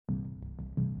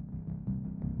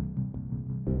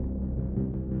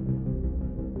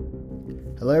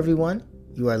Hello everyone,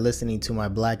 you are listening to My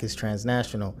Black is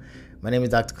Transnational. My name is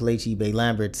Dr. Kelechi Bay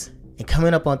Lamberts, and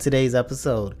coming up on today's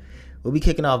episode, we'll be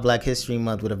kicking off Black History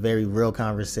Month with a very real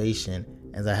conversation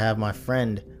as I have my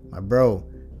friend, my bro,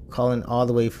 calling all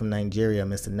the way from Nigeria,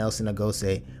 Mr. Nelson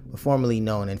Agose, but formerly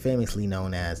known and famously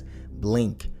known as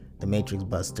Blink, the Matrix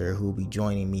Buster, who will be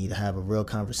joining me to have a real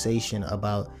conversation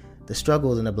about the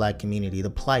struggles in the Black community, the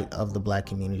plight of the Black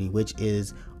community, which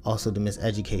is also the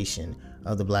miseducation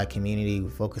of the Black community.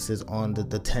 Focuses on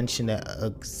the tension that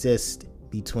exists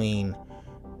between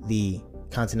the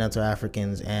continental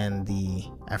Africans and the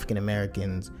African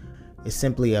Americans. It's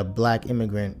simply a Black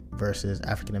immigrant versus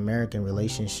African American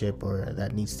relationship, or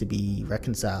that needs to be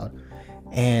reconciled.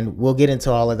 And we'll get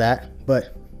into all of that.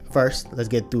 But first, let's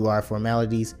get through our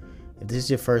formalities. If this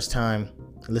is your first time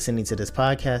listening to this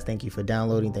podcast, thank you for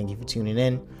downloading. Thank you for tuning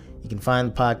in. You can find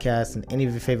the podcast in any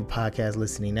of your favorite podcast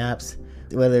listening apps,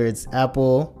 whether it's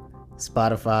Apple,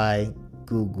 Spotify,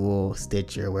 Google,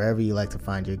 Stitcher, wherever you like to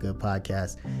find your good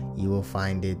podcast, you will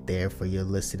find it there for your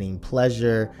listening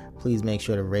pleasure. Please make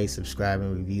sure to rate, subscribe,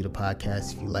 and review the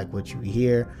podcast if you like what you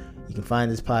hear. You can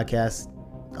find this podcast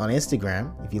on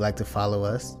Instagram. If you like to follow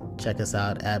us, check us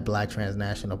out at Black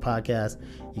Transnational Podcast.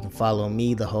 You can follow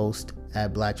me, the host,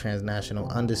 at Black Transnational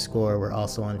 _. We're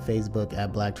also on Facebook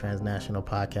at Black Transnational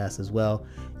Podcast as well.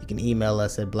 You can email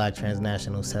us at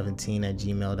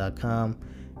blacktransnational17@gmail.com.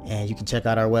 And you can check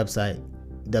out our website,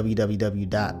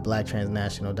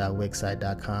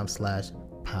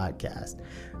 www.blacktransnational.wixsite.com/podcast.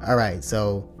 All right,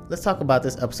 so let's talk about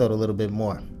this episode a little bit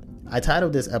more. I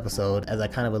titled this episode, as I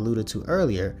kind of alluded to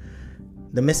earlier,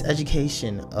 The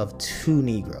Miseducation of Two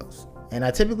Negroes. And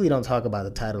I typically don't talk about the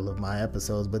title of my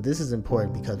episodes, but this is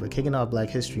important because we're kicking off Black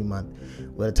History Month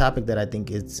with a topic that I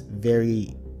think is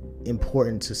very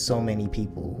important to so many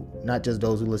people, not just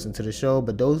those who listen to the show,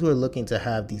 but those who are looking to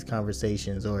have these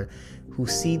conversations or who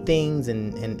see things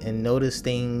and notice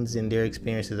things in their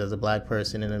experiences as a Black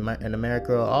person in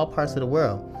America or all parts of the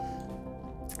world.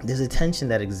 There's a tension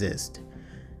that exists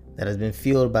that has been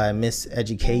fueled by a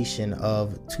miseducation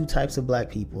of two types of Black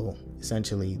people,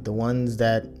 essentially. The ones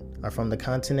that are from the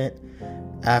continent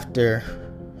after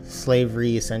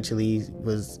slavery essentially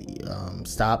was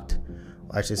stopped,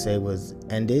 or I should say was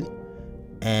ended,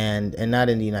 and not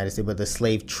in the United States, but the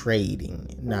slave trading,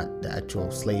 not the actual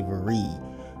slavery.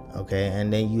 Okay,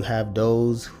 and then you have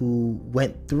those who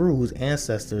went through, whose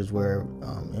ancestors were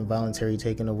involuntarily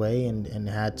taken away and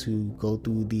had to go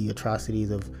through the atrocities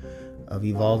of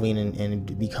evolving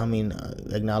and becoming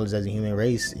acknowledged as a human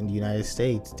race in the United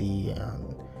States,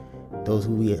 those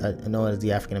who we know as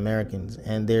the African Americans.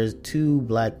 And there's two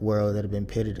Black worlds that have been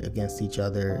pitted against each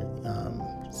other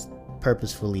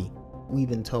purposefully. We've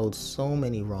been told so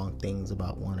many wrong things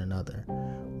about one another.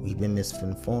 We've been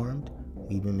misinformed,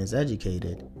 we've been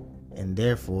miseducated, and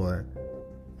therefore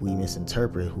we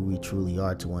misinterpret who we truly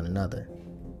are to one another.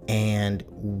 And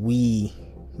we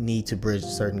need to bridge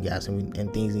certain gaps,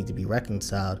 and things need to be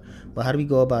reconciled. But how do we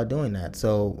go about doing that?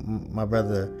 So my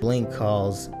brother Blink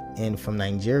calls in from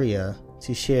Nigeria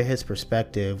to share his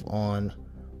perspective on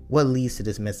what leads to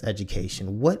this miseducation.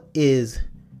 What is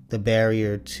the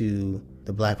barrier to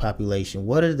the Black population?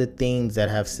 What are the things that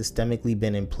have systemically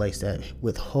been in place that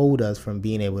withhold us from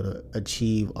being able to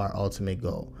achieve our ultimate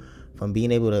goal, from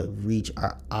being able to reach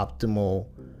our optimal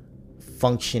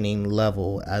functioning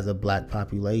level as a Black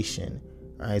population?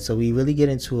 All right, so we really get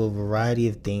into a variety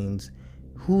of things.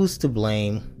 Who's to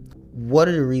blame? What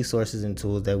are the resources and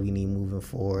tools that we need moving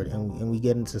forward? And we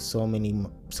get into so many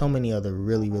other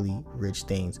really, really rich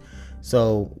things.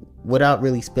 So without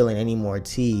really spilling any more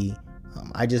tea,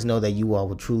 I just know that you all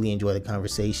will truly enjoy the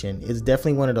conversation. It's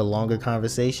definitely one of the longer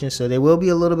conversations, so there will be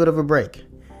a little bit of a break.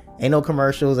 Ain't no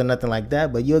commercials or nothing like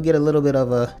that, but you'll get a little bit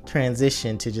of a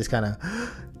transition to just kind of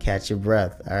catch your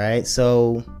breath. All right,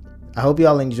 so I hope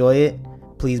y'all enjoy it.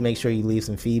 Please make sure you leave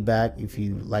some feedback if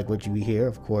you like what you hear,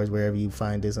 of course, wherever you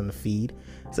find this on the feed.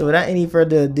 So without any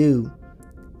further ado,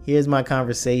 here's my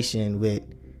conversation with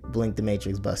Blink the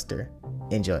Matrix Buster.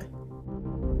 Enjoy.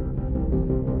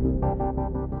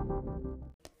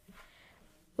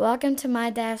 Welcome to my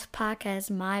dad's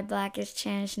podcast, My Black is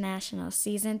Transnational,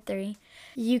 Season 3.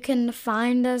 You can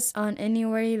find us on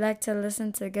anywhere you like to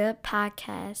listen to good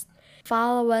podcasts.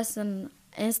 Follow us on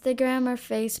Instagram or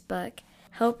Facebook.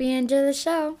 Hope you enjoy the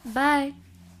show. Bye.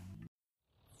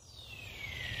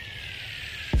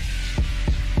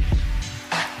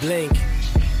 Blink,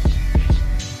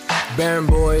 Baron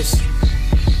Boys.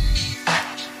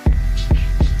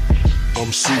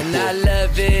 I'm super. And I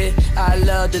love it. I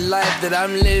love the life that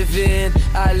I'm living.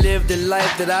 I live the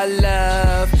life that I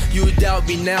love. You doubt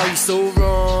me now, you're so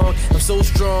wrong. I'm so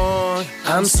strong.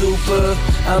 I'm super.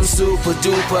 I'm super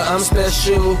duper, I'm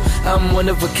special. I'm one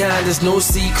of a kind, there's no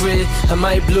secret. I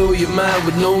might blow your mind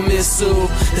with no missile.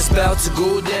 It's about to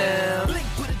go down.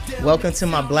 Welcome to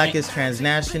my Black is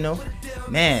Transnational.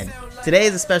 Man, today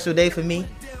is a special day for me.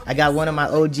 I got one of my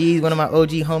OG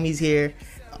homies here,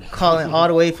 calling all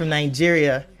the way from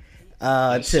Nigeria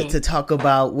to talk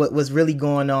about what was really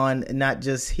going on, not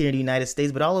just here in the United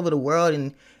States, but all over the world.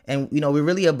 And you know, we're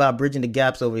really about bridging the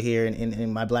gaps over here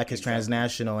in my Black is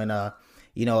Transnational. And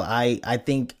you know, I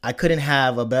think I couldn't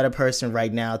have a better person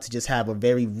right now to just have a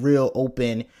very real,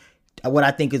 open, what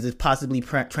I think is a possibly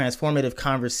transformative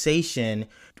conversation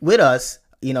with us,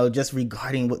 you know, just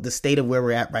regarding what the state of where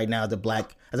we're at right now as a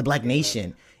black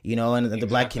nation, you know, and the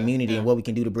black community and what we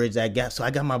can do to bridge that gap. So I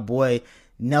got my boy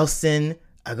Nelson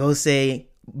Agose,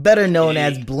 better known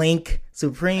as Blink,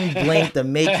 Supreme Blink, the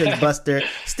Matrix Buster,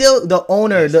 still the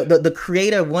owner, the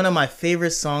creator of one of my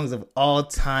favorite songs of all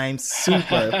time.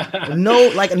 Super,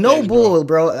 no bull,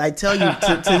 bro. I tell you,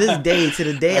 to this day, to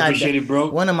the day, I appreciate it, bro.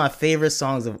 One of my favorite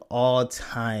songs of all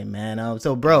time, man.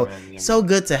 So, bro, so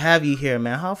good to have you here,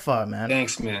 man. How far, man?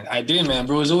 Thanks, man. I did, man,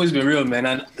 bro. It's always been real, man.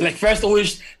 And like, first,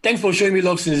 always thanks for showing me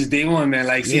love since day one, man.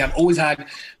 Like, see, I've always had,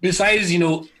 besides, you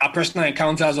know, our personal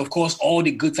encounters, of course, all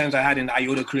the good times I had in the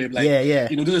IOTA crib. Like,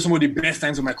 you know, those are some of the best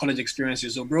times of my college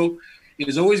experiences. So, bro,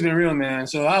 it's always been real, man.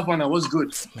 So, how fun? What's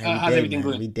good? How's everything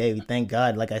going? We thank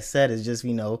God. Like I said, it's just,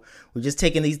 you know, we're just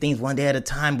taking these things one day at a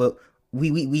time, but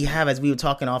we have, as we were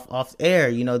talking off air,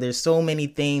 you know, there's so many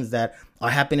things that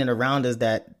are happening around us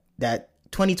that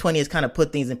 2020 has kind of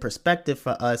put things in perspective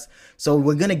for us. So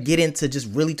we're going to get into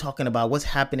just really talking about what's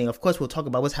happening. Of course, we'll talk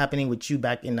about what's happening with you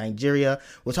back in Nigeria.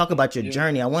 We'll talk about your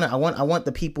journey. I want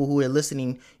the people who are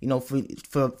listening, you know,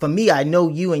 for me, I know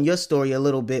you and your story a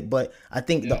little bit, but I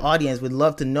think the audience would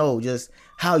love to know just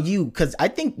how because I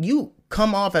think you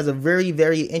come off as a very,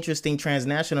 very interesting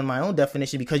transnational in my own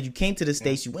definition, because you came to the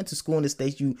States, you went to school in the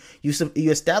States, you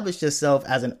established yourself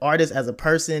as an artist, as a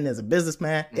person, as a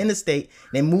businessman in the state,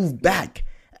 then moved back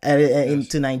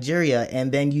into Nigeria,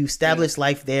 and then you established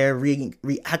life there,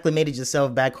 reacclimated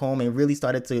yourself back home, and really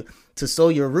started to sow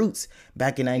your roots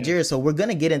back in Nigeria. So we're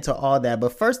gonna get into all that,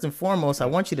 but first and foremost, I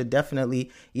want you to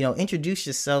definitely, you know, introduce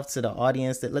yourself to the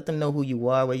audience, that let them know who you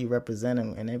are, where you represent,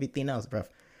 and everything else, bro.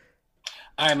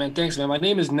 All right, man. Thanks, man. My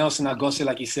name is Nelson Agose,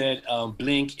 like you said,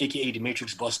 Blink, aka the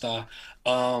Matrix Buster,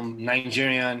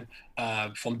 Nigerian,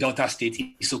 from Delta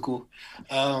State, Isoko.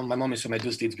 My mom is from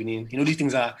Edo State, Benin. You know, these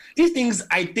things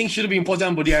I think shouldn't be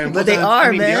important, but they are important. But they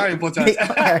are, man. They are important. They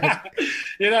are.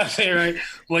 You know what I'm saying, right?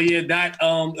 But yeah, that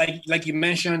like you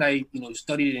mentioned, I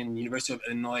studied in University of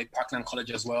Illinois, Parkland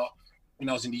College as well, when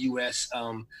I was in the US,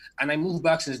 and I moved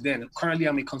back since then. Currently,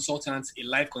 I'm a consultant, a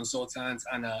life consultant,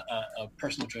 and a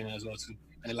personal trainer as well too,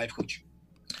 and a life coach.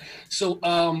 So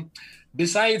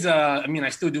besides, I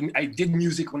did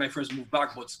music when I first moved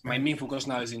back, but my main focus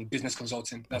now is in business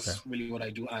consulting. That's really what I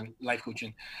do, and life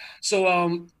coaching.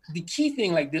 So the key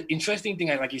thing, like the interesting thing,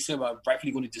 like you said, about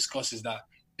rightfully going to discuss is that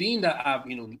being that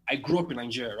I grew up in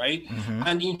Nigeria, right? Mm-hmm.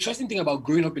 And the interesting thing about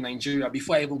growing up in Nigeria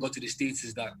before I even got to the States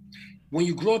is that when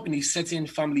you grow up in a certain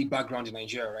family background in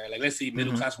Nigeria, right? Like, let's say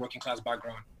middle class, working class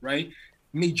background, right?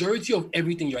 Majority of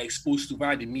everything you're exposed to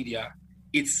via the media,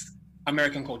 it's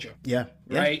American culture. Yeah.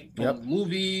 Right? From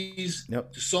movies to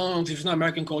songs. If it's not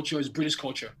American culture, it's British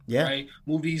culture. Yeah. Right?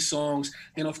 Movies, songs.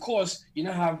 Then of course, you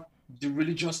now have the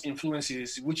religious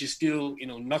influences, which is still,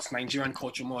 not Nigerian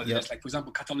culture more or less. Like, for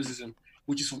example, Catholicism,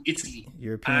 which is from Italy.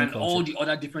 European and culture. All the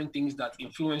other different things that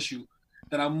influence you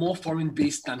that are more foreign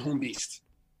based than home based.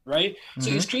 Right? Mm-hmm.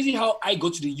 So it's crazy how I go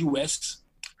to the US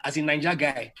as a Nigerian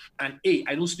guy, and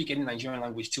I don't speak any Nigerian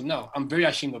language till now. I'm very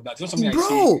ashamed of that. It's not something I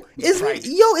say.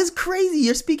 It's crazy.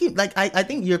 You're speaking, like, I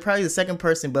think you're probably the second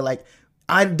person, but like,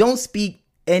 I don't speak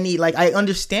any, like, I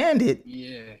understand it,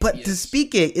 but to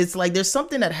speak it, it's like there's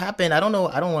something that happened. I don't know.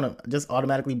 I don't want to just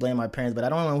automatically blame my parents, but I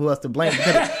don't know who else to blame.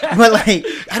 But like,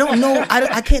 I don't know.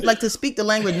 I can't, like, to speak the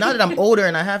language. Now that I'm older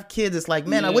and I have kids, it's like,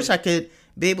 man, I wish I could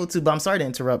be able to. But I'm sorry to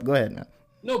interrupt. Go ahead, man.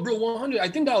 No, bro, 100. I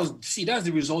think that's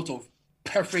the result of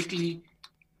perfectly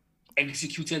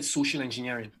executed social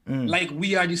engineering. Like,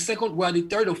 we are the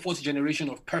third or fourth generation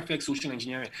of perfect social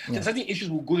engineering. There's certain issues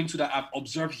we'll go into that I've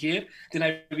observed here. Then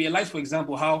I realized, for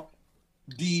example, how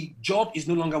the job is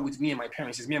no longer with me and my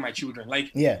parents, it's me and my children.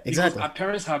 Like, because our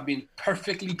parents have been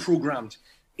perfectly programmed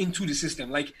into the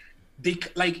system. Like, they,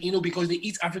 because they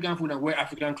eat African food and wear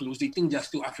African clothes, they think they're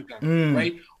still African,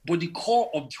 right? But the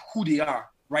core of who they are,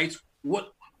 right?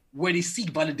 Where they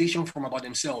seek validation from about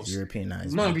themselves.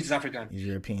 Europeanized. None of it is African.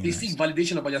 Europeanized. They seek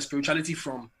validation about their spirituality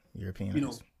from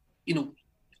Europeanized.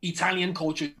 Italian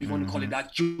culture, if you want to call it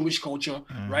that, Jewish culture,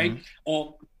 right?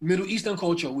 Or Middle Eastern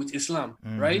culture with Islam,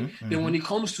 right? Then when it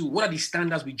comes to what are the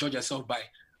standards we judge ourselves by,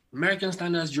 American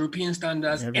standards, European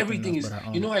standards, everything is,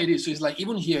 you know how it is. So it's like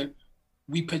even here,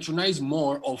 we patronize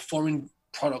more of foreign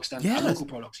products than local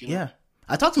products. You know? Yeah,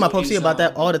 I talk to my popsy about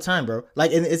that all the time, bro.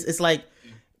 Like, it's like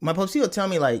my popsy will tell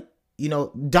me, like, you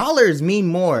know, dollars mean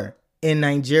more in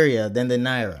Nigeria than the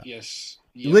naira. Yes.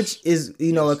 Which is,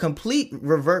 you know, a complete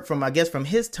revert from, I guess, from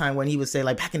his time when he would say,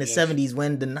 like, back in the 70s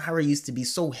when the naira used to be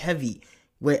so heavy,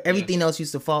 where everything else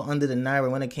used to fall under the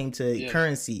naira when it came to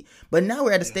currency. But now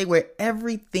we're at a state where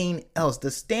everything else,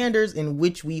 the standards in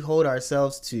which we hold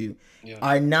ourselves to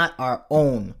are not our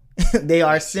own. They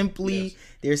are simply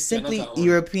they're simply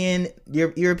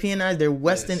Europeanized, they're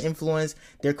Western influence,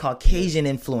 they're Caucasian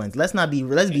influence. Let's be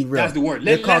real. That's the word.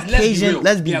 They're Caucasian.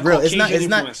 Let's be real. It's not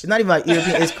even about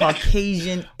European, it's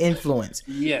Caucasian influence.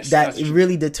 That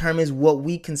really determines what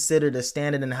we consider the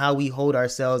standard and how we hold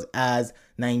ourselves as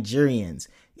Nigerians.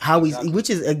 Which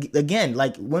is, again,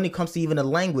 like when it comes to even a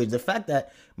language, the fact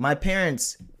that my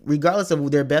parents, regardless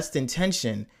of their best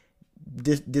intention,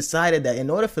 decided that in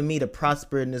order for me to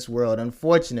prosper in this world,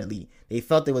 unfortunately, they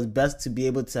felt it was best to be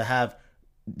able to have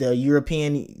the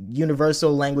European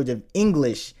universal language of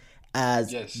English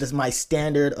as my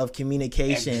standard of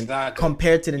communication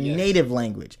compared to the native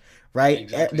language,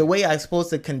 right? The way I was supposed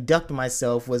to conduct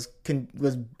myself was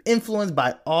influenced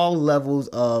by all levels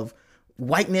of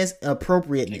whiteness,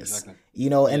 appropriateness, you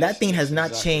know, and that thing has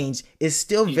not changed. It's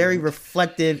still very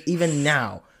reflective even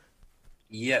now.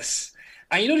 Yes.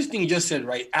 And you know this thing you just said,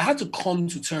 right? I had to come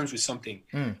to terms with something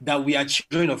that we are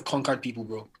children of conquered people,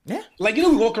 bro. Yeah. Like, you know,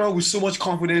 we walk around with so much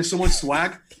confidence, so much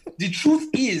swag. The truth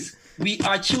is, we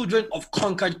are children of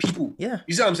conquered people. Yeah.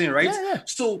 You see what I'm saying, right? Yeah.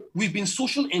 So we've been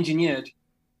social engineered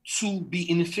to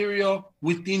be inferior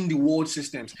within the world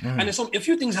systems. And there's a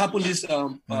few things happened this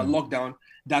lockdown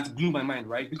that blew my mind,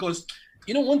 right? Because,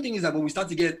 you know, one thing is that when we start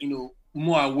to get, you know,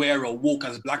 more aware or woke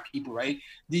as Black people, right?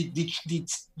 You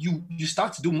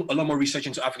start to do a lot more research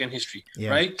into African history,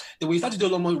 right? Then when you start to do a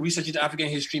lot more research into African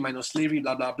history, minus slavery,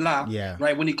 blah, blah, blah,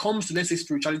 right? When it comes to, let's say,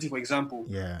 spirituality, for example,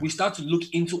 we start to look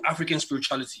into African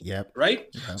spirituality,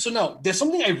 right? So now, there's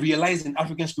something I realized in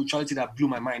African spirituality that blew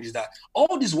my mind is that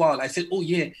all this while I said, oh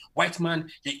yeah, white man,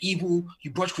 you're evil,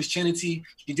 you brought Christianity,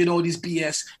 you did all this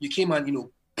BS, you came and, you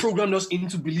know, programmed us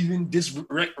into believing this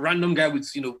random guy with,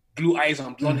 you know, blue eyes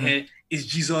and blonde hair is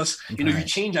Jesus. You know, you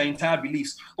change our entire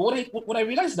beliefs. But what I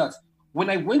realized that when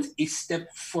I went a step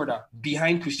further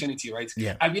behind Christianity, right?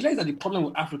 I realized that the problem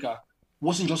with Africa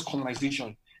wasn't just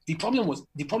colonization. The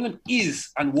problem is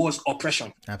and was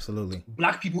oppression. Absolutely.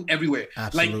 Black people everywhere.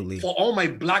 Absolutely. Like, for all my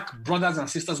Black brothers and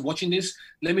sisters watching this,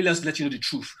 let me let you know the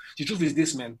truth. The truth is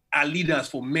this, man. Our leaders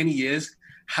for many years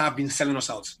have been selling us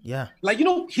out. Yeah. Like, you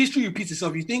know, history repeats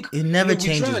itself. You think it never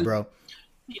changes, bro.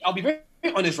 I'll be very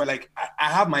honest, right? Like,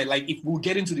 I have my, like, if we'll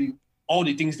get into all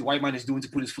the things the white man is doing to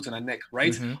put his foot on our neck,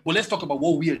 right? Well, let's talk about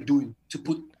what we are doing to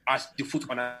put the foot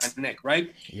on our neck,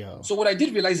 right? So what I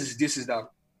did realize is that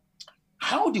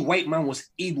how the white man was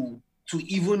able to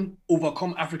even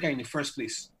overcome Africa in the first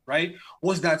place, right?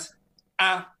 Was that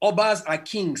our Obas, our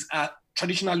kings, our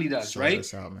traditional leaders, right?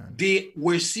 They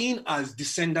were seen as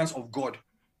descendants of God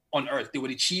on earth. They were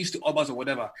the chiefs, the Obas, or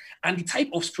whatever. And the type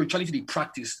of spirituality they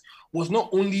practiced was not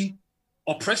only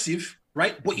oppressive,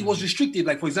 right? But it was restricted.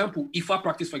 Like, for example, Ifa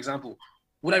practice, for example,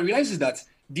 what I realized is that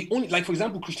the only, like, for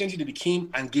example, Christianity, they came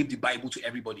and gave the Bible to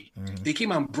everybody. They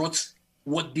came and brought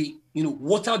what they, you know,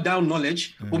 watered down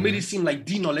knowledge, but made it seem like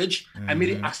the knowledge and made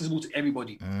it accessible to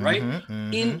everybody, right?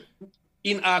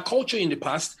 In our culture in the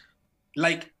past,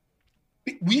 like,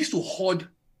 we used to hoard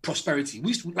prosperity. We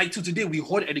used to, like, to today, we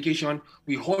hoard education,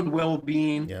 we hoard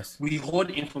well-being, we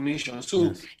hoard information.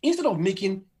 So instead of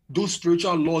making those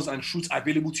spiritual laws and truths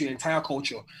available to your entire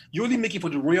culture, you only make it for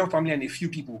the royal family and a few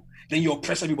people, then you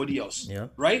oppress everybody else,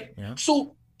 right?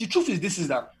 So the truth is this, is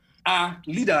that our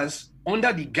leaders,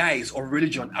 under the guise of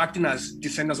religion, acting as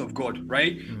descendants of God,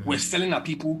 right? We're selling our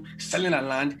people, selling our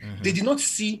land. They did not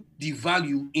see the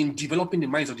value in developing the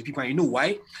minds of the people. And you know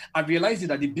why? I realized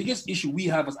that the biggest issue we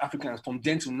have as Africans from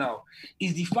then to now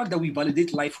is the fact that we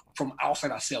validate life from outside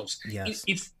ourselves.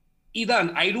 It's either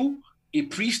an idol, a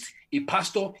priest, a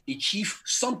pastor, a chief,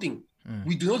 something.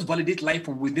 We do not validate life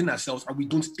from within ourselves, and we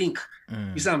don't think.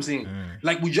 You see what I'm saying?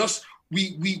 Like, we just,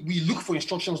 we look for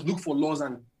instructions, look for laws,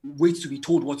 and wait to be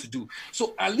told what to do.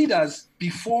 So our leaders,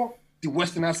 before the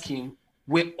Westerners came,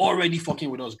 were already fucking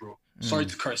with us, bro. Sorry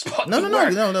to curse. But no.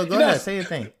 Go ahead. Say your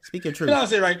thing. Speak your truth. You know what I'm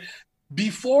saying, right?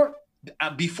 Before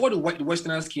the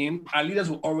Westerners came, our leaders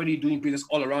were already doing business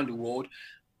all around the world.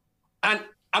 And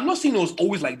I'm not saying it was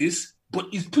always like this, but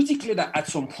it's pretty clear that at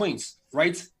some points,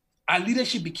 right, our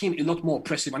leadership became a lot more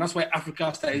oppressive, and that's why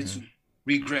Africa started to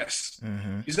regress.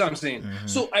 You see what I'm saying?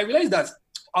 So I realized that,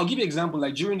 I'll give you an example,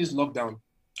 like during this lockdown,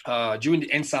 during the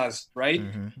NSAS, right?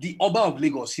 The Oba of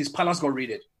Lagos, his palace got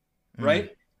raided,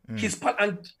 right?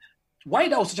 And why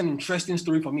that was such an interesting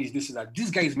story for me is that this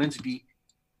guy is meant to be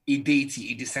a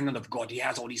deity, a descendant of God. He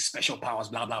has all these special powers,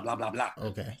 blah, blah, blah, blah, blah.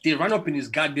 Okay. They ran up in his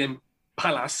goddamn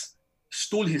palace,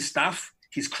 stole his staff,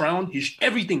 his crown, his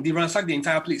everything. They ransacked the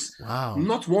entire place. Wow.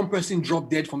 Not one person dropped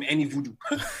dead from any voodoo.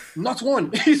 Not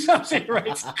one. You see what I'm saying,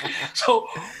 right? So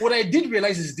what I did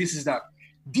realize is that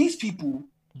these people,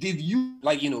 they've used,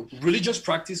 like, religious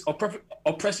practice,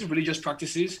 oppressive religious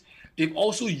practices. They've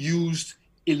also used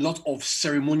a lot of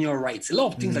ceremonial rites, a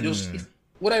lot of things that just...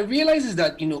 What I realized is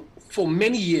that, for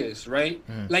many years, right?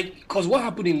 Like, because what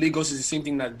happened in Lagos is the same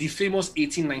thing, that the famous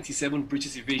 1897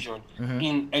 British invasion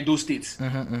in Edo State.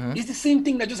 It's the same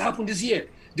thing that just happened this year.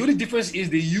 The only difference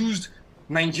is they used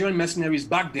Nigerian mercenaries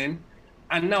back then,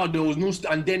 and now there was no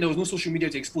social media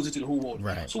to expose it to the whole world.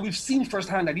 Right. So we've seen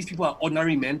firsthand that these people are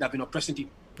ordinary men that have been oppressing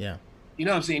people. Yeah. You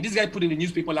know what I'm saying? This guy put in the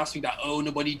newspaper last week that,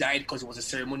 nobody died because it was a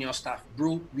ceremonial staff.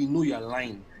 Bro, we know you're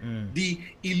lying. The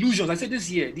illusions, I said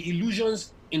this year, the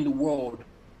illusions in the world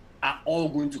are all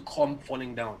going to come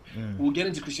falling down. We'll get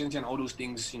into Christianity and all those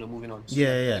things, moving on.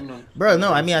 So, Bro,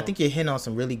 no, I mean, I think you're hitting on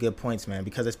some really good points, man,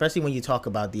 because especially when you talk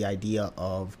about the idea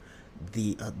of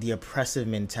the oppressive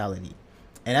mentality.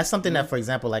 And that's something that, for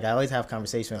example, like, I always have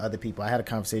conversation with other people. I had a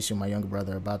conversation with my younger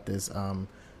brother about this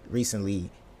recently.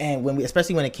 And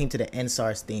especially when it came to the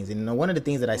NSARS things, and one of the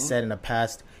things that I said in the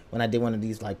past, when I did one of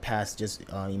these like past just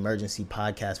emergency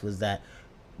podcasts, was that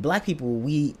Black people,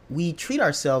 we treat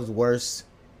ourselves worse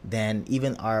than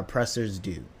even our oppressors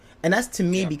do. And that's, to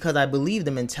me, because I believe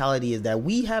the mentality is that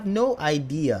we have no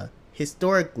idea,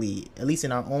 historically, at least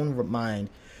in our own mind,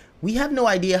 we have no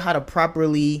idea how to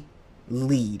properly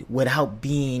lead without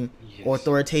being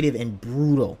authoritative and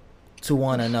brutal to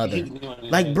one another.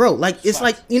 Like, bro, like, it's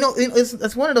like,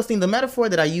 it's one of those things. The metaphor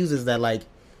that I use is that, like,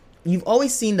 you've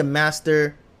always seen the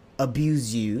master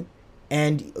abuse you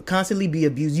and constantly be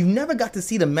abused. You never got to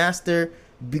see the master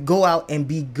go out and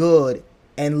be good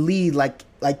and lead like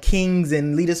kings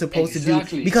and leaders supposed to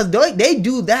do, because they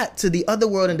do that to the other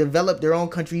world and develop their own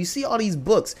country. You see all these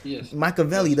books,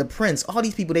 Machiavelli, the Prince, all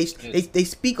these people, they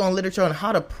speak on literature on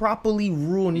how to properly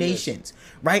rule nations,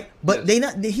 right? But they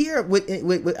here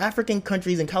with African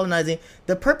countries and colonizing,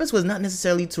 the purpose was not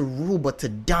necessarily to rule, but to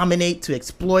dominate, to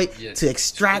exploit, to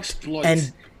extract,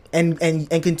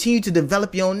 and continue to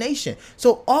develop your own nation.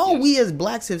 So all we as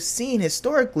Blacks have seen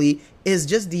historically is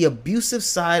just the abusive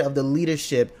side of the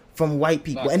leadership from white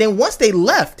people. And then once they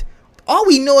left, all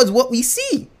we know is what we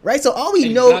see, right? So all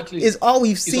we know is all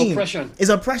we've seen is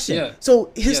oppression. Yeah.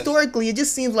 So historically, it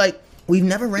just seems like we've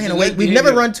never ran away. We've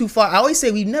never run too far. I always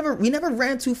say we never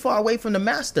ran too far away from the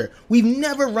master. We've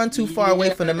never run too far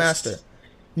away from the master.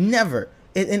 Never.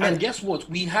 And guess what?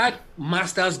 We had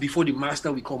masters before the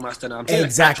master we call master now.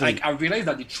 Exactly. I realized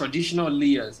that the traditional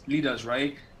leaders,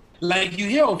 right? Like, you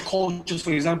hear of cultures,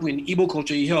 for example, in Igbo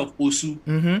culture, you hear of Osu.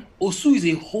 Osu is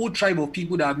a whole tribe of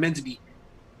people that are meant to be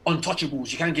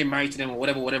untouchables. You can't get married to them or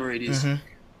whatever it is.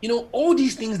 All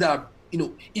these things that,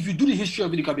 if you do the history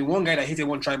of it, it could be one guy that hated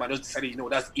one tribe and just decided,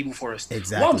 that's evil forest.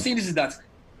 Exactly. What I'm saying is that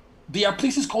there are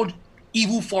places called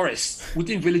evil forests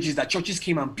within villages that churches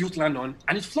came and built land on,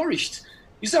 and it flourished.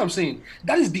 You see what I'm saying?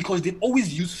 That is because they've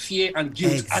always used fear and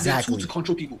guilt as a tool to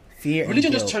control people.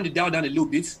 Religion just turned it down a little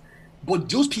bit, but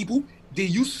those people, they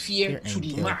use fear to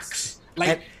the max.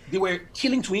 Like, they were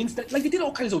killing twins. Like, they did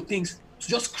all kinds of things to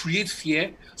just create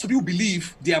fear, so people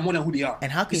believe they are more than who they are.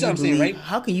 And how can you believe, right?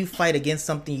 How can you fight against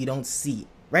something you don't see?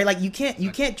 Right? Like, you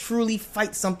can't truly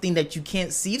fight something that you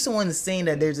can't see. If someone is saying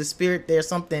that there's a spirit, there's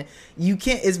something, you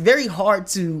can't, it's very hard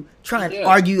to try and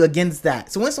argue against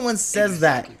that. So when someone says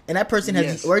that, and that person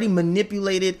has already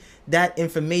manipulated that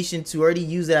information to already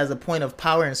use it as a point of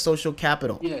power and social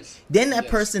capital, then that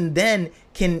person then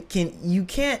you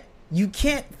can't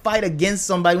fight against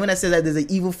somebody when I say that there's an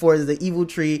evil force, there's an evil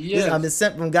tree, I've been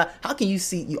sent from God. How can you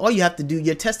see? All you have to do,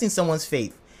 you're testing someone's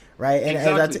faith. Right,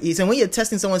 and so when you're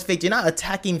testing someone's faith, you're not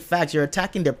attacking facts; you're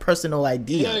attacking their personal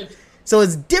idea. So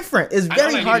it's different. It's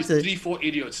very hard to 3-4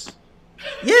 idiots.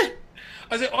 Yeah,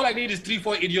 I said all I need is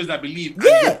 3-4 idiots that believe.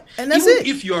 And that's even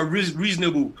if you are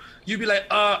reasonable, you'd be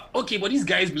like, okay, but these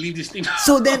guys believe this thing.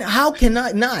 So then how can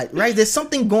I not? Right? There's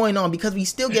something going on because we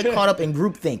still get caught up in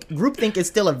groupthink. Groupthink is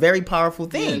still a very powerful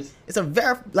thing. It's a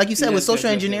very, like you said, with social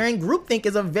engineering, groupthink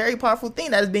is a very powerful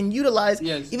thing that has been utilized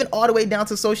even all the way down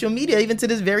to social media, even to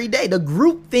this very day. The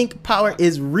groupthink power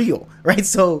is real, right?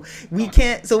 So we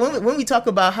can't. So when we talk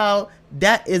about how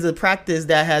that is a practice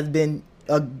that has been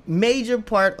a major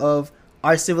part of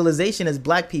our civilization as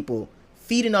black people,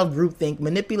 feeding off groupthink,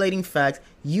 manipulating facts,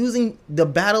 using the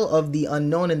battle of the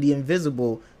unknown and the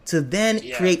invisible to then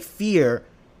create fear.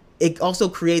 It also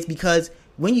creates, because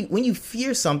when you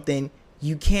fear something,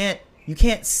 you can't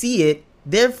see it,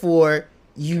 therefore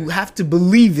you have to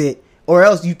believe it, or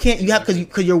else you can't. You have,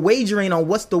 because you're wagering on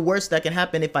what's the worst that can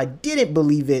happen if I didn't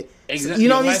believe it. Exactly. You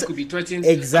know Your what I life mean? could be threatened.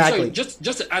 Exactly. Just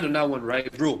to add on that one,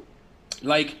 right, bro?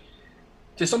 Like,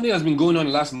 there's something that's been going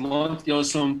on last month. There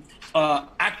was some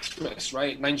actress,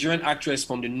 right, Nigerian actress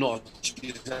from the north.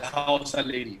 She's a Hausa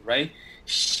lady, right?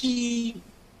 She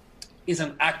is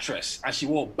an actress, and she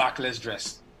wore a backless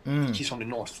dress. She's from the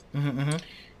north.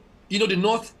 You know, the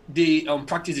north, they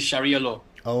practice the Sharia law.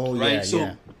 Oh, right? yeah,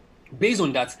 So based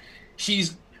on that,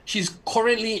 she's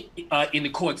currently in the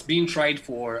courts being tried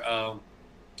for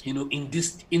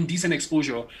indecent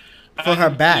exposure for her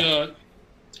back.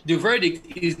 The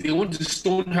verdict is they want to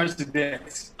stone her to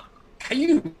death. Can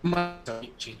you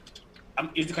imagine?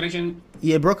 Is the connection?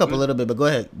 Yeah, it broke up a little bit, but go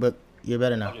ahead. But you're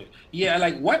better now. Okay. Yeah,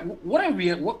 like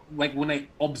when I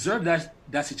observed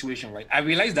that situation, right? I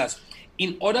realized that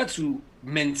in order to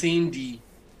maintain the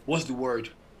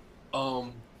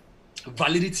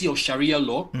validity of Sharia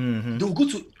law, they'll go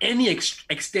to any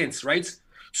extent, right,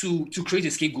 to create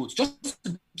a scapegoat, just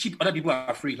to keep other people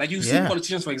afraid. Like you see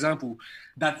politicians, for example,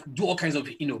 that do all kinds of,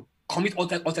 commit all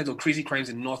types of crazy crimes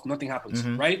in the north, nothing happens,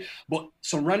 right? But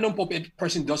some random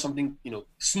person does something,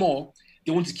 small,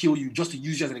 they want to kill you just to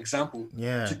use you as an example,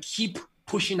 to keep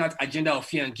pushing that agenda of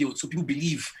fear and guilt, so people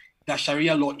believe that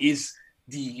Sharia law is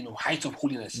the height of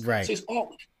holiness. Right. So it's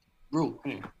all, bro.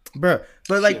 But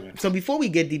like, so before we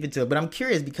get deep into it, but I'm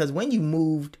curious, because when you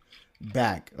moved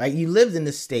back, like you lived in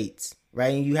the States,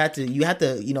 right? And you had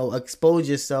to, expose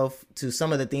yourself to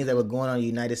some of the things that were going on in the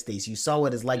United States. You saw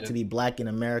what it's like to be black in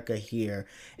America here.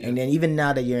 And then even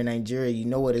now that you're in Nigeria, you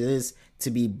know what it is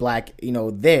to be black,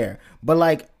 there. But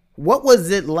like, what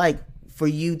was it like for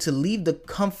you to leave the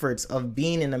comforts of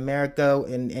being in America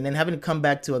and then having to come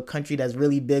back to a country that's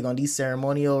really big on these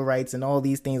ceremonial rights and all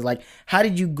these things? Like, how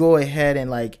did you go ahead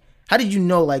and how did you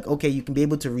know, okay, you can be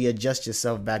able to readjust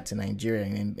yourself back to Nigeria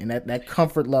and that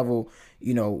comfort level,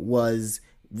 was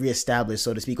reestablished,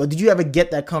 so to speak? Or did you ever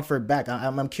get that comfort back?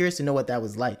 I'm curious to know what that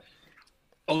was like.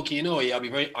 Okay, I'll be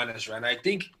very honest, right? And I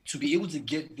think to be able to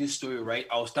get this story right,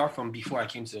 I'll start from before I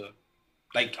came to,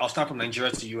 I'll start from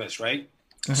Nigeria to US, right?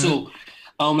 So,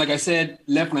 like I said,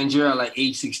 left Nigeria like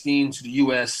age 16 to the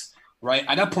US, right?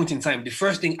 At that point in time, the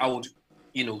first thing I would,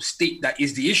 state that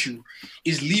is the issue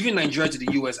is leaving Nigeria to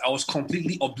the US. I was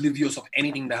completely oblivious of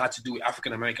anything that had to do with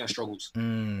African American struggles.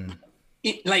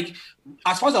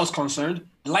 As far as I was concerned,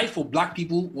 life for black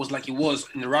people was like it was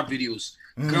in the rap videos.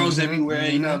 Girls everywhere,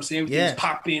 you know what I'm saying? Everything was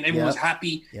popping, everyone was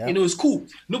happy, it was cool.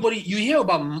 You hear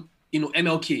about,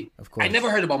 MLK. Of course. I never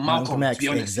heard about Malcolm, to be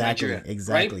honest.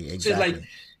 Exactly. So it's like,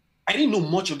 I didn't know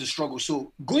much of the struggle.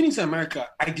 So going into America,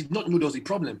 I did not know there was a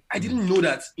problem. I didn't know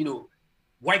that,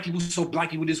 white people saw black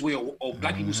people this way or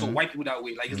black people saw white people that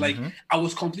way. Like, it's like I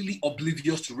was completely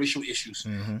oblivious to racial issues.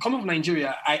 Coming from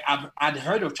Nigeria, I'd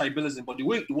heard of tribalism, but the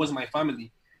way it was in my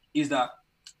family is that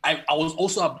I was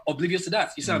also oblivious to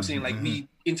that. You see what I'm saying? Like, we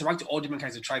interact with all different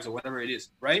kinds of tribes or whatever it is,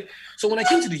 right? So when I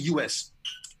came to the US,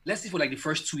 let's say for the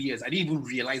first 2 years, I didn't even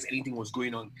realize anything was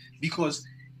going on, because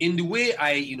in the way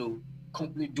I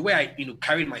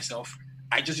carried myself,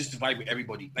 I just used to vibe with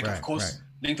everybody. Like, of course,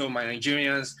 linked up with my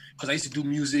Nigerians, because I used to do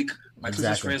music. My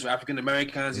closest friends were African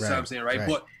Americans. You see what I'm saying, right?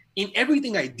 But in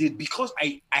everything I did, because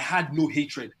I had no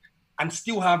hatred and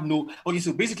still have no. Okay,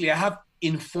 so basically, I have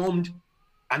informed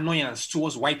annoyance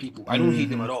towards white people. I don't hate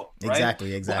them at all. Right?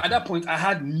 Exactly. But at that point, I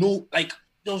had no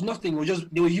there was nothing.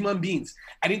 They were human beings.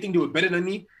 I didn't think they were better than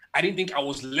me. I didn't think I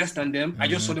was less than them. I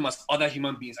just saw them as other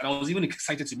human beings, and I was even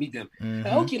excited to meet them.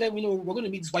 Okay, we're going to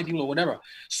meet these white people or whatever.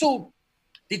 So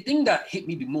the thing that hit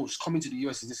me the most coming to the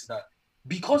US is that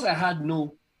because I had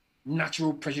no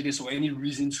natural prejudice or any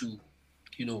reason to,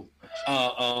 feel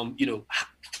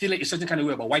like a certain kind of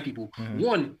way about white people.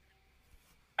 One,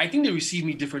 I think they received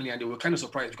me differently, and they were kind of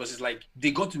surprised, because it's like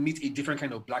they got to meet a different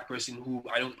kind of black person who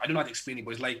I don't know how to explain it,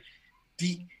 but it's like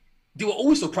they were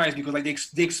always surprised, because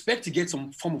they expect to get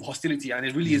some form of hostility, and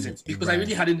it really isn't, because I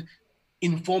really hadn't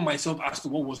informed myself as to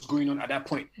what was going on at that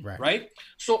point, right?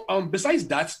 So besides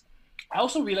that, I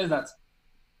also realized that,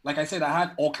 like I said, I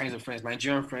had all kinds of friends: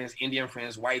 Nigerian friends, Indian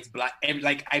friends, white, black.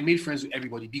 I made friends with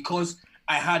everybody because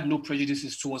I had no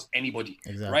prejudices towards anybody,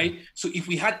 right? So if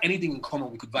we had anything in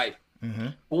common, we could vibe.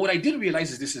 But what I did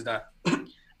realize is that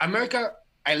America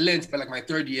I learned by like my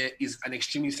third year is an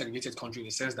extremely segregated country in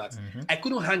the sense that I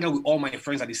couldn't hang out with all my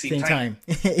friends at the same time.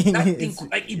 That thing,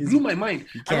 like, it blew my mind.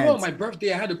 I remember on my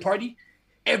birthday, I had a party.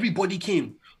 Everybody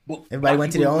came. But everybody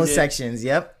went to their own sections.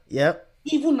 Yep.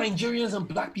 Even Nigerians and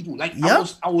black people. Like,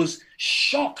 I was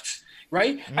shocked,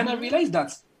 right? And I realized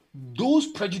that those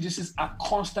prejudices are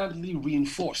constantly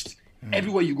reinforced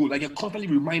everywhere you go. Like, you're constantly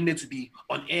reminded to be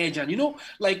on edge. And, you know,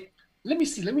 like, let me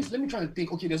try and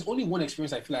think. Okay, there's only one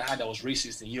experience I feel I had that was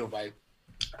racist in U of I.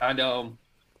 And,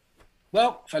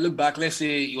 well, if I look back, let's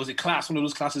say it was a class, one of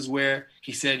those classes where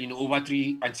he said, you know, over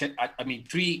 3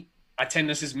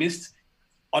 attendances missed,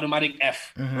 automatic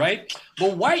F, right?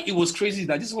 But why it was crazy is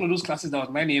that this is one of those classes that was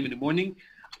 9 a.m. in the morning.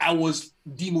 I was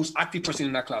the most active person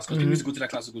in that class because people used to go to that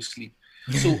class to go sleep.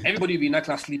 So everybody would be in that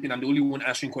class sleeping. I'm the only one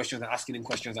answering questions and asking him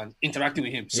questions and interacting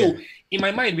with him. So in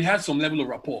my mind, we had some level of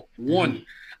rapport. One.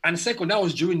 And second, that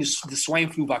was during the swine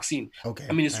flu vaccine. Okay.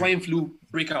 I mean, the swine flu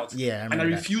breakout. Yeah. And I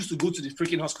refused to go to the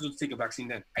freaking hospital to take a vaccine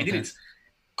then. I didn't.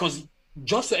 Because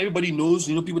just so everybody knows,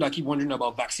 you know, people that keep wondering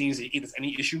about vaccines, if there's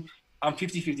any issue, I'm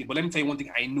 50-50. But let me tell you one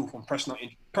thing I know from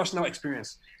personal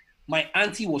experience. My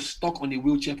auntie was stuck on a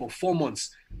wheelchair for 4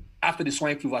 months after the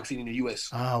swine flu vaccine in the US.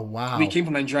 Oh, wow. We came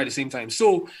from Nigeria at the same time.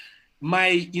 So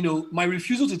my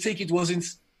refusal to take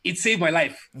it saved my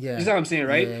life. Yeah. You know what I'm saying,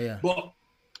 right? Yeah. But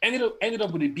ended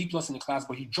up with a B+ in the class,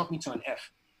 but he dropped me to an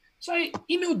F. So I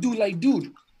emailed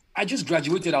dude, I just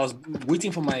graduated. I was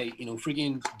waiting for my,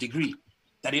 freaking degree.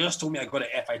 That he just told me I got an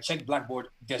F. I checked Blackboard,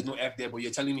 there's no F there, but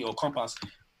you're telling me, or Compass,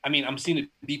 I mean, I'm seeing a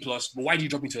B+, but why did you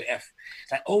drop me to an F?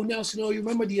 It's like, oh, Nelson, you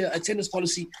remember the attendance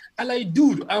policy? I'm like,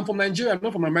 dude, I'm from Nigeria, I'm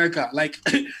not from America. Like,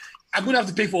 I'm going to have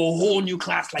to pay for a whole new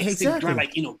class, like, exactly.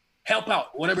 like, help out,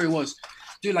 whatever it was.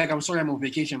 Dude, like, I'm sorry, I'm on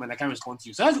vacation, man, I can't respond to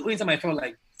you. So that's the only time I felt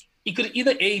like it could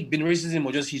either A, been racism,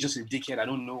 or he's just a dickhead, I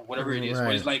don't know, whatever it is. Right.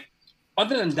 But it's like,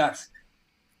 other than that,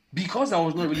 because I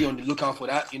was not really on the lookout for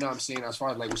that, you know what I'm saying, as far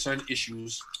as like with certain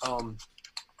issues,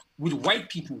 with white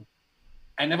people,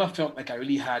 I never felt like I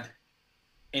really had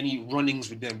any run-ins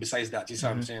with them besides that. You see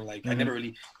what I'm saying? Like, I never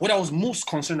really, what I was most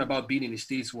concerned about being in the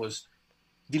States was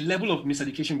the level of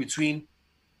miseducation between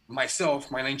myself,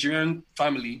 my Nigerian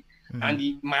family,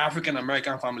 and my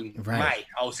African-American family. Right.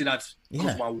 I would say that's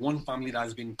my one family that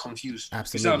has been confused.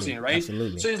 Absolutely. You see what I'm saying, right?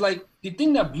 Absolutely. So it's like the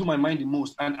thing that blew my mind the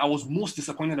most, and I was most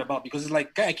disappointed about, because it's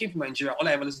like, guy, I came from Nigeria, all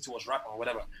I ever listened to was rap or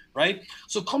whatever, right?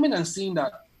 So coming and seeing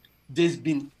that there's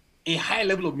been a high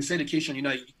level of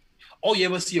miseducation, all you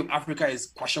ever see of Africa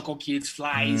is kwashoko kids,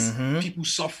 flies, people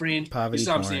suffering. Poverty, you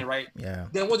see what I'm saying, right? Yeah.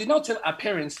 Then what they now tell our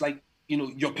parents, like,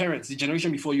 your parents, the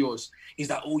generation before yours, is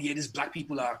that, oh yeah, these black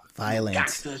people are violent,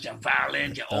 gangsters, they're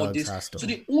violent, they're all this. Hostile. So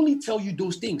they only tell you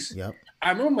those things. Yep.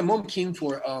 I remember my mom came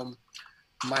for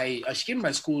she came to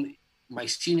my school my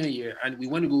senior year, and we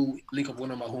went to go link up with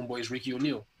one of my homeboys, Ricky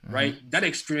O'Neal, right? That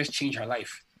experience changed her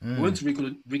life. We went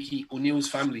to Ricky O'Neal's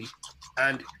family,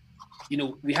 and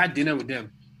we had dinner with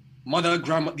them. Mother,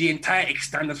 grandma, the entire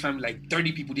extended family, like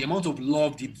 30 people, the amount of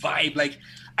love, the vibe, like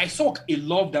I saw a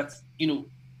love that,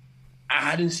 I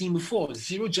hadn't seen before.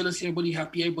 Zero jealousy, everybody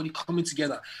happy, everybody coming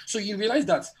together. So you realize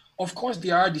that, of course,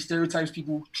 there are the stereotypes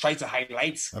people try to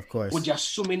highlight. Of course. But there are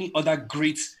so many other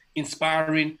great,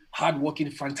 inspiring,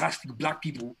 hardworking, fantastic black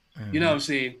people, you know what I'm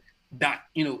saying, that,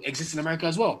 exist in America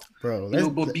as well. Bro,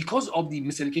 but because of the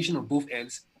miseducation on both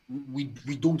ends, we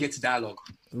don't get dialogue.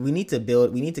 We need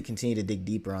to continue to dig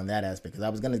deeper on that aspect, because I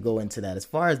was going to go into that. As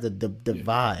far as the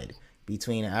divide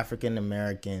between African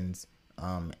Americans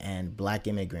and black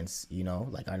immigrants,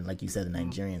 like you said, the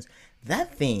Nigerians,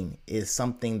 that thing is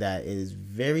something that is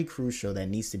very crucial, that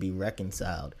needs to be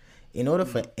reconciled in order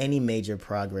for any major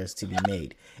progress to be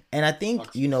made. And I think,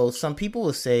 some people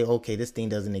will say, okay, this thing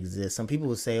doesn't exist. Some people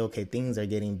will say, okay, things are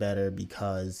getting better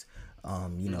because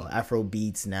Afro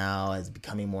beats now is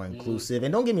becoming more inclusive.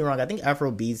 And don't get me wrong, I think Afro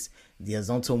beats, the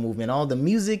Azonto movement, all the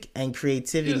music and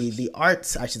creativity, the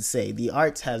arts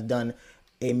has done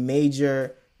a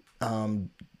major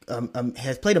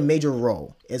has played a major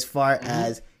role as far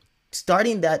as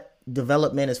starting that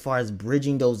development, as far as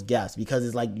bridging those gaps, because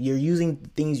it's like you're using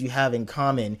things you have in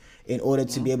common in order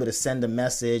to be able to send a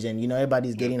message. And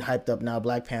everybody's getting hyped up now.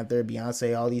 Black Panther,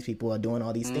 Beyonce, all these people are doing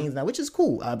all these things now, which is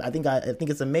cool. I think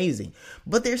it's amazing,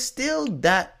 but there's still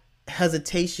that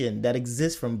hesitation that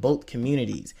exists from both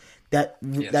communities that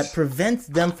prevents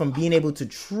them from being able to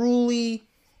truly,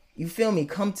 you feel me,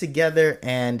 come together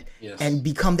and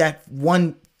become that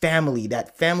one family,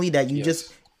 that you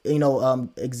just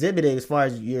exhibited, as far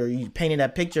as you painted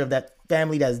that picture of that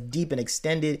family that's deep and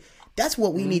extended. That's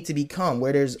what we need to become,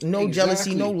 where there's no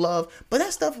jealousy, no love. But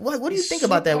that stuff, what do you think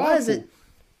about that? Why is it?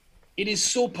 It is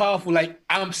so powerful. Like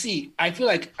I feel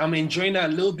like I'm enjoying that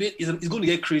a little bit. It's going to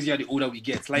get crazier the older we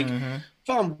get. Like,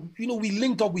 fam, we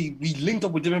linked up. We linked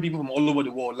up with different people from all over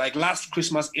the world. Like last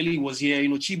Christmas, Ellie was here.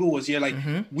 Chibo was here. Like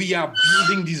we are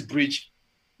building this bridge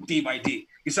day by day.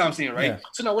 You see what I'm saying, right? Yeah.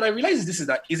 So now what I realize is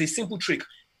is a simple trick.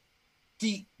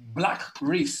 The black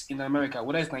race in America,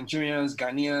 whether it's Nigerians,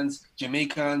 Ghanaians,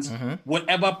 Jamaicans,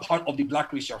 whatever part of the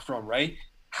black race you're from, right,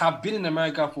 have been in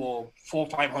America for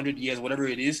 400-500 years, whatever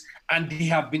it is, and they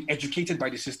have been educated by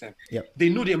the system. Yep. They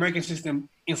know the American system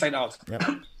inside out. Yep.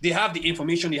 They have the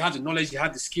information, they have the knowledge, they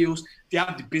have the skills, they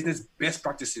have the business best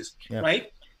practices,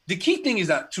 right? The key thing is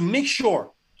that to make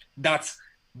sure that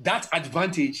that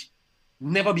advantage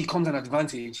never becomes an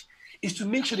advantage is to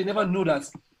make sure they never know that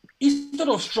instead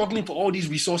of struggling for all these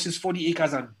resources, 40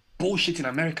 acres and bullshit in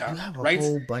America, you have a right?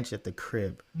 whole bunch at the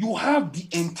crib. You have the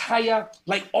entire,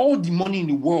 like all the money in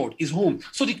the world is home.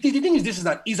 So the thing is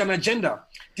that it's an agenda.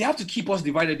 They have to keep us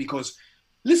divided because,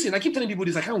 listen, I keep telling people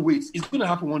this, I can't wait. It's going to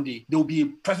happen one day. There will be a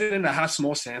president that has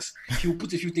small sense. He will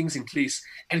put a few things in place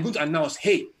and going to announce,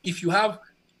 hey, if you have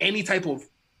any type of,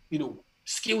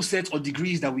 skill sets or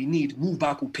degrees that we need, move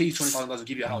back, we'll pay you $20,000 to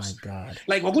give you a house. Oh my God.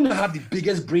 Like, we're going to have the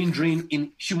biggest brain drain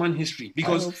in human history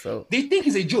because they think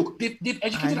it's a joke. They've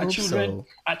educated our children,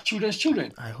 our children's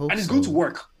children. I hope and it's so. going to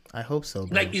work. I hope so,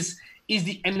 bro. Like, it's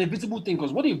the inevitable thing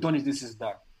because what they've done is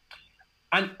that.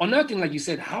 And another thing, like you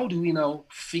said, how do we now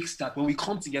fix that when we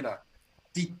come together?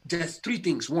 There's three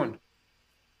things. One,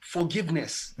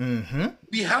 forgiveness.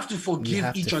 We have to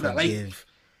forgive each other. Like,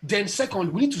 then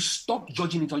second, we need to stop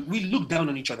judging each other. We look down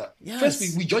on each other. Yes.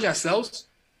 First, we judge ourselves,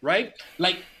 right?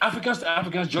 Like Africans to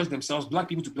Africans judge themselves. Black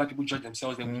people to black people judge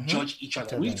themselves. Then we judge each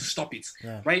other. We need to stop it,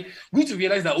 right? We need to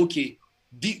realize that, okay,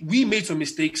 we made some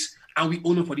mistakes and we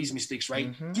own up for these mistakes,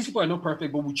 right? These people are not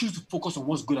perfect, but we choose to focus on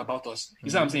what's good about us.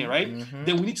 You see what I'm saying, right?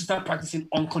 Then we need to start practicing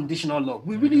unconditional love.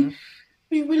 We really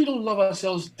don't love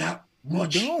ourselves that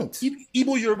much. We don't.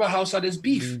 Igbo, Yoruba, Hausa, there's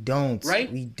beef. We don't.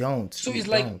 Right? We don't. So it's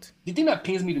like, the thing that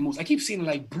pains me the most, I keep saying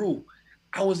like, bro,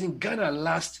 I was in Ghana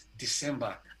last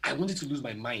December. I wanted to lose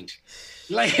my mind.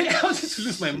 Like, I wanted to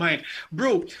lose my mind.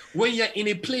 Bro, when you're in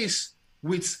a place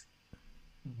with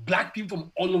black people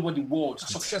from all over the world,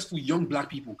 successful young black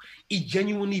people, it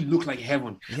genuinely looked like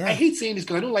heaven. Yeah. I hate saying this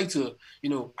because I don't like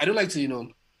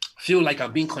to, feel like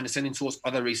I'm being condescending towards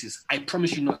other races. I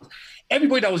promise you not.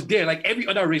 Everybody that was there, like every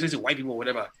other race, like white people or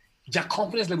whatever, their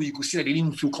confidence level, you could see that they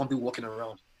didn't feel comfortable walking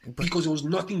around because it was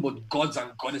nothing but gods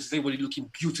and goddesses, everybody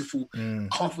looking beautiful,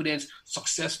 confident,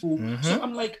 successful. So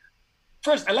I'm like,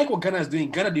 first, I like what Ghana is doing.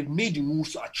 Ghana, they've made the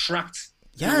moves to attract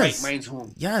the right minds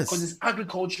home. Yes. Because there's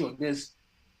agriculture,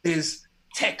 there's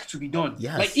tech to be done.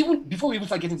 Yes. Like even before we even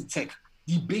start getting to tech,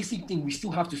 the basic thing, we still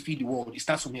have to feed the world. It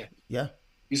starts from here. Yeah.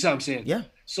 You see what I'm saying? Yeah.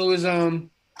 So it's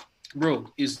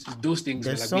it's those things.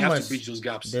 Like we have to bridge those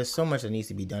gaps. There's so much that needs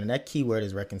to be done, and that key word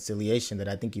is reconciliation that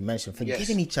I think you mentioned.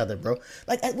 Forgiving each other, bro.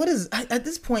 Like, what is at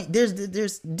this point? There's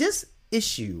this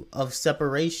issue of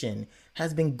separation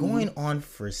has been going on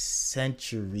for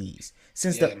centuries,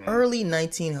 since the early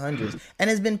 1900s, and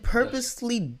has been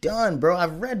purposely done, bro.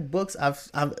 I've read books. I've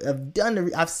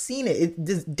seen it.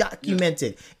 It's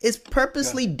documented. It's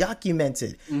purposely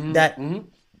documented that.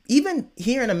 Even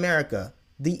here in America,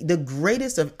 the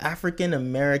greatest of African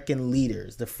American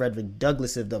leaders, the Frederick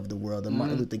Douglasses of the world, the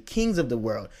Martin Luther Kings of the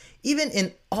world, even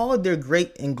in all of their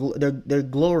great and their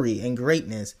glory and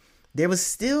greatness, there was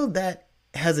still that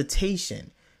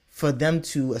hesitation for them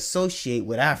to associate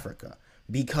with Africa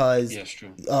because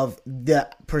of the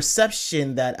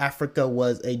perception that Africa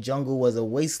was a jungle, was a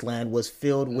wasteland, was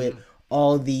filled with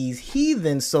all these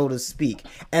heathens, so to speak.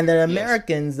 And the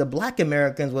Americans, the black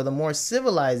Americans, were the more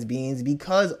civilized beings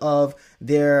because of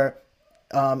their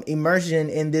immersion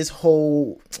in this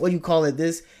whole,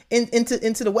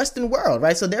 into the Western world,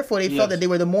 right? So therefore they felt that they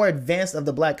were the more advanced of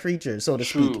the black creatures, so to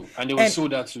speak. And they were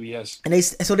sold that too, yes. And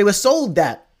they were sold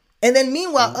that. And then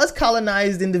meanwhile, us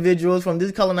colonized individuals from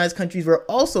these colonized countries were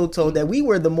also told that we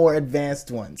were the more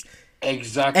advanced ones.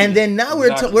 Exactly. And then now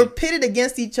we're pitted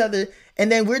against each other.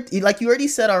 And then we're, like you already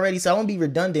said already, so I won't be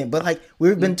redundant, but like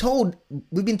we've been told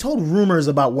rumors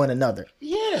about one another.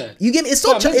 Yeah. You get me? It's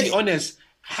so let's be honest.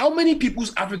 How many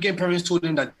people's African parents told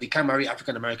them that they can't marry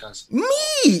African Americans? Me.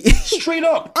 Straight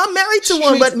up. I'm married to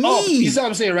one, but me. You see what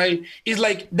I'm saying, right? It's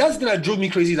like, that's the thing that drove me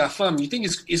crazy. That fam, you think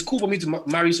it's cool for me to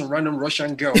marry some random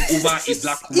Russian girl over a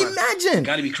black woman? Imagine.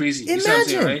 Gotta be crazy. You see what I'm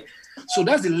saying, right? So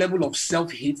that's the level of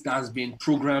self-hate that has been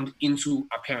programmed into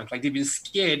our parents. Like they've been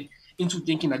scared into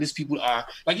thinking that these people are,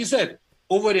 like you said,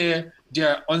 over there,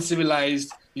 they're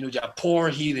uncivilized, they're poor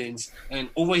heathens, and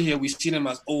over here we see them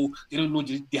as, oh, they don't know,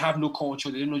 they have no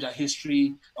culture, they don't know their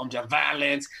history, they're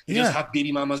violent, they just have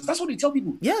baby mamas. That's what they tell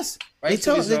people. Yes, right? They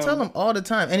tell them all the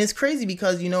time, and it's crazy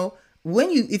because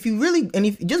if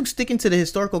you just sticking to the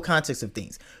historical context of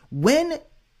things,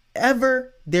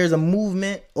 whenever there's a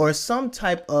movement or some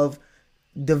type of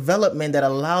development that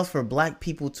allows for Black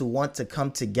people to want to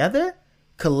come together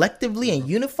collectively and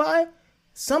unify,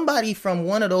 somebody from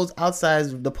one of those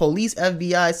outsides, the police,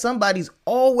 FBI, somebody's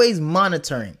always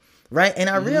monitoring, right? And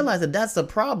I realize that that's a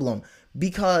problem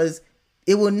because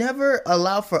it will never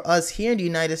allow for us here in the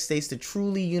United States to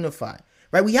truly unify,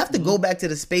 right? We have to go back to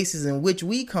the spaces in which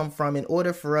we come from in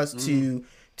order for us to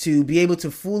be able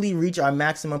to fully reach our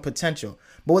maximum potential.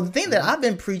 But the thing that I've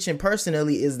been preaching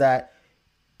personally is that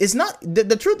it's not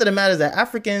the truth of the matter is that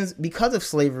Africans, because of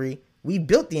slavery, we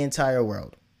built the entire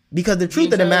world. Because the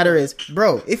truth of the matter is,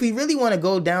 bro, if we really want to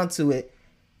go down to it,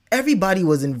 everybody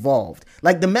was involved.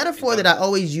 Like the metaphor that I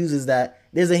always use is that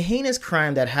there's a heinous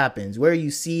crime that happens where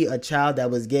you see a child that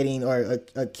was getting, or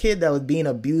a kid that was being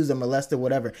abused or molested,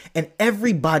 whatever, and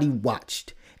everybody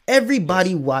watched.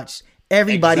 Everybody watched.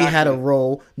 Everybody had a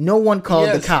role. No one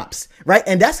called the cops, right?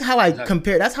 And that's how I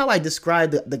compare. That's how I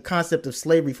describe the concept of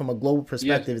slavery from a global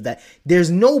perspective. Is that there's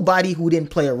nobody who didn't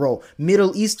play a role.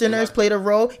 Middle Easterners played a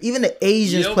role. Even the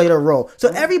Asians played a role. So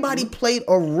everybody played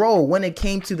a role when it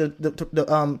came to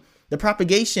the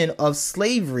propagation of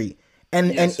slavery,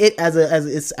 and it as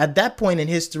it's at that point in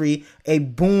history a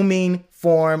booming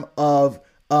form of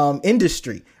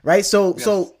industry, right?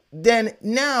 So then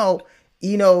now,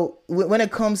 when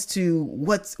it comes to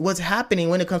what's happening,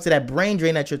 when it comes to that brain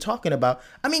drain that you're talking about,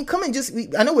 I mean,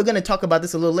 I know we're going to talk about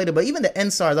this a little later, but even the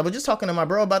NSARS, I was just talking to my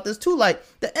bro about this too. Like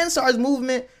the NSARS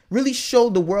movement really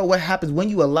showed the world what happens when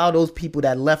you allow those people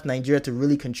that left Nigeria to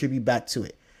really contribute back to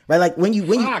it. Right? Like when you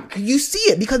see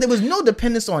it, because there was no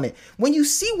dependence on it. When you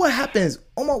see what happens,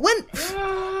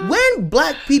 when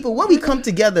Black people, when we come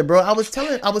together, bro, I was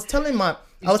telling my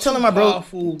bro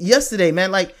yesterday,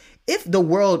 man, like, if the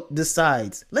world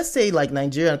decides, let's say like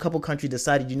Nigeria and a couple countries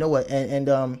decided, you know what, and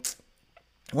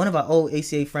one of our old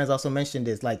ACA friends also mentioned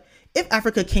this, like if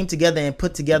Africa came together and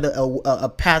put together a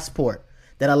passport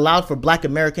that allowed for Black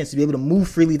Americans to be able to move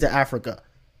freely to Africa,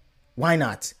 why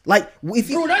not? Like, bro,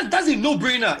 that's a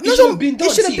no-brainer. It should have been done.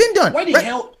 It should have been done. Why the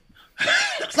hell?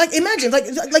 Like, imagine, like,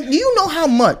 do you know how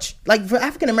much, like, for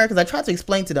African Americans, I try to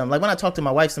explain to them, like when I talk to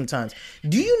my wife sometimes,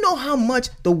 do you know how much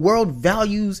the world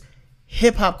values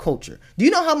hip hop culture? Do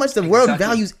you know how much the world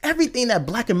values everything that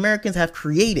Black Americans have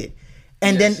created?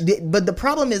 And but the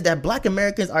problem is that Black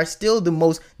Americans are still the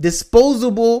most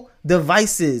disposable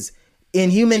devices in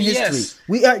human history.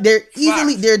 They're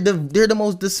the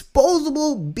most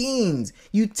disposable beings.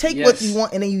 You take what you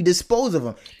want and then you dispose of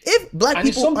them. If Black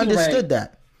people understood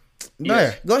that.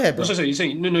 Yes. Go ahead, bro. You're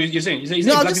saying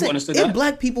Black people understood that? If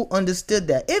Black people understood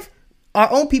that, if our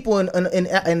own people in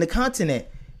the continent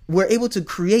were able to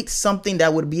create something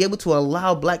that would be able to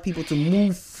allow Black people to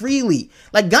move freely,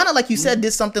 like Ghana, like you said,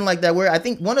 did something like that, where I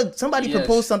think somebody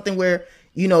proposed something where,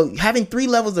 having 3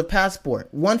 levels of passport,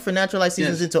 one for naturalized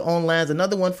citizens into own lands,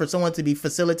 another one for someone to be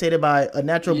facilitated by a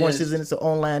natural born citizen into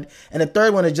own land, and a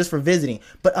third one is just for visiting,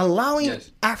 but allowing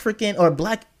African or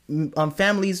Black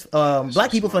families,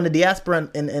 Black people from the diaspora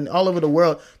and all over the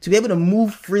world to be able to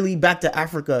move freely back to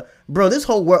Africa, bro. This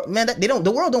whole world, man,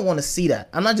 the world don't want to see that.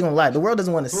 I'm not just gonna lie, the world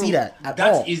doesn't want to see that at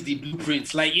all. That is the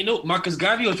blueprint. Like, Marcus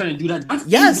Garvey was trying to do that.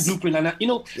 That's the blueprint, and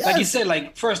like you said,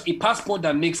 like first a passport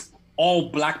that makes all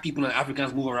Black people and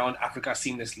Africans move around Africa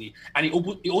seamlessly, and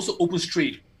it also opens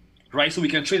trade, right? So we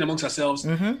can trade amongst ourselves,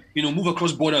 move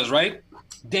across borders, right?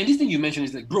 Then this thing you mentioned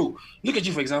is like, bro, look at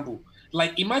you, for example.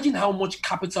 Like, imagine how much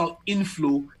capital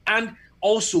inflow and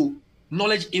also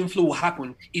knowledge inflow will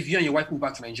happen if you and your wife move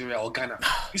back to Nigeria or Ghana.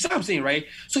 You see what I'm saying, right?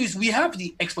 So we have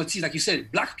the expertise, like you said,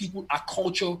 Black people are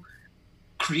culture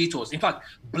creators. In fact,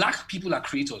 Black people are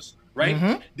creators,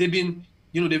 right? They've been,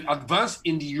 they've advanced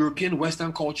in the European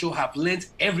Western culture, have learned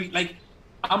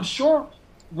I'm sure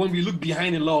when we look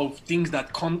behind a lot of things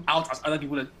that come out as other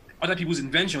people's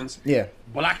inventions,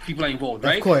 Black people are involved,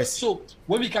 right? Of course. So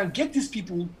when we can get these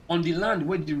people on the land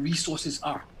where the resources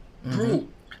are, bro,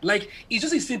 like it's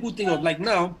just a simple thing of like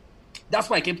now, that's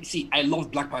why I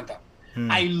loved Black Panther.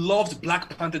 I loved Black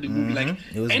Panther, the movie. Like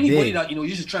anybody that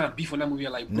used to try and beef on that movie,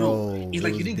 like, bro, it's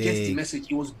like you didn't get the message.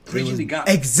 It was bridging the gap.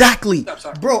 Exactly,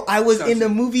 bro. I was in the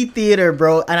movie theater,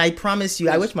 bro, and I promise you,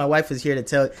 I wish my wife was here to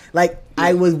tell. Like,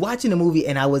 I was watching the movie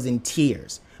and I was in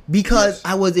tears. Because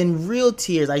I was in real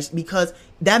tears, because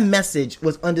that message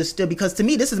was understood. Because to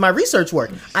me, this is my research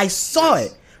work. I saw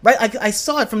it, right? I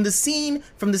saw it from the scene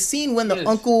when the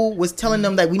uncle was telling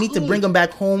them that we need to bring them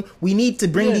back home. We need to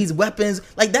bring these weapons.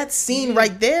 Like that scene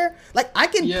right there. Like I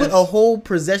can put a whole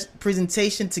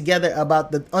presentation together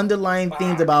about the underlying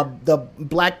themes about the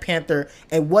Black Panther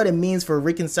and what it means for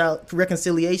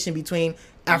reconciliation between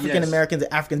African Americans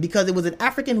and Africans, because it was an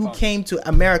African who came to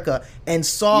America and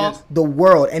saw the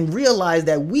world and realized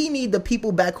that we need the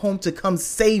people back home to come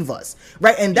save us,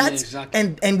 right? And that's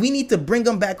and we need to bring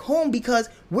them back home because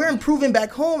we're improving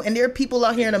back home, and there are people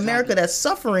out here in America that's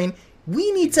suffering.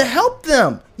 We need to help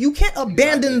them. You can't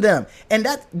abandon them. And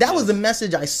that was the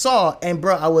message I saw, and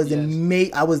bro, I was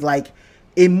amazed. I was like,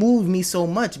 it moved me so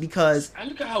much because and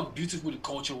look at how beautiful the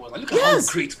culture was. Like, look at how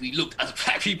great we looked as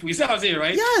Black people. You see what I'm saying,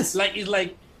 right? Yes. Like it's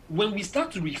like when we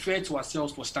start to refer to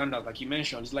ourselves for standards, like you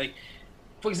mentioned, it's like,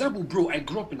 for example, bro, I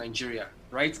grew up in Nigeria,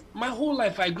 right? My whole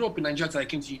life I grew up in Nigeria until I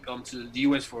came to the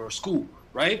US for school,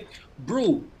 right?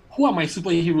 Bro, who are my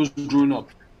superheroes growing up?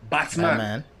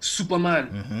 Batman.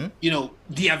 Superman, you know,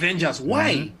 the Avengers.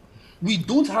 Why? We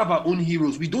don't have our own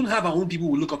heroes. We don't have our own people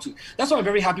we look up to. That's why I'm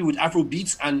very happy with Afro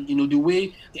beats and, you know, the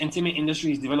way the entertainment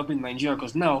industry is developing in Nigeria,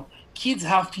 because now kids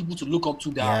have people to look up to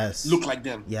that look like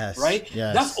them. Right?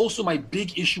 That's also my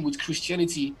big issue with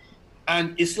Christianity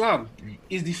and Islam.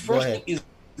 Is the first thing is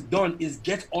done is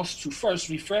get us to first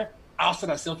refer outside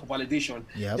ourselves for validation.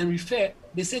 Then refer,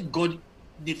 they said God,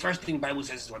 the first thing the Bible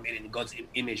says is we're made in God's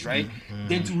image, right?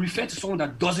 Then to refer to someone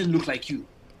that doesn't look like you.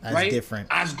 Right? Different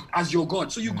as your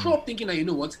God. So you grow up thinking that, you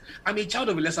know what, I'm a child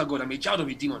of a lesser God, I'm a child of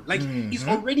a demon. Like it's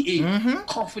already a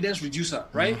confidence reducer,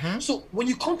 right? So when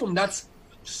you come from that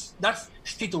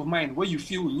state of mind where you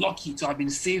feel lucky to have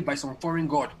been saved by some foreign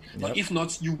God, but if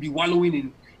not, you'll be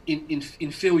wallowing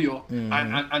in failure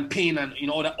and pain and, you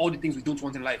know, all the things we don't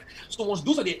want in life. So once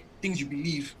those are the things you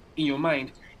believe in your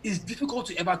mind, it's difficult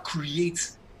to ever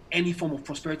create any form of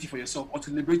prosperity for yourself or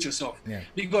to liberate yourself.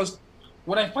 Because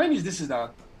what I find is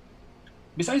that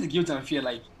besides the guilt and fear,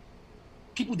 like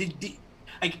people, they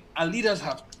like our leaders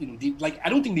have, you know, like I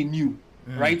don't think they knew,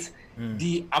 right,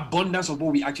 the abundance of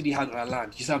what we actually had on our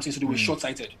land. You see what I'm saying? So they were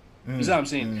short-sighted. You see what I'm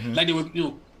saying? Like they were, you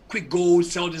know, quick gold,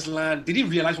 sell this land. They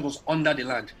didn't realize what was under the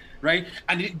land, right?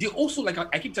 And they also, like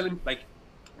I keep telling like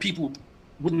people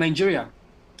with Nigeria,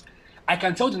 I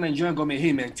can tell the Nigerian government,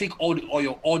 hey man, take all the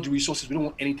oil, all the resources. We don't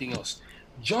want anything else.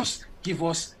 Just give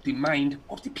us the mind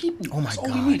of the people. Oh my That's God.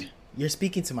 all we need. You're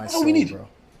speaking to my That's soul, all we need. bro.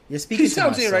 You're speaking to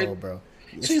my soul, right? bro.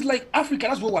 So it's like Africa,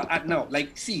 that's where we're at now.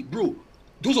 Like, see, bro,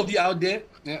 those of you out there,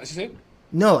 as you said?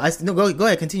 No, go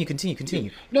ahead,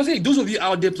 continue. No, say those of you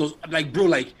out there, plus, like, bro,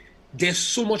 like, there's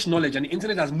so much knowledge and the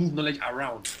internet has moved knowledge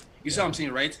around. You see what I'm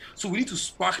saying, right? So we need to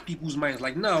spark people's minds.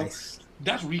 Like now,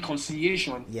 that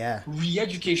reconciliation,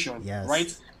 re-education,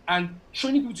 right? And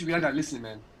showing people to realize that, listen,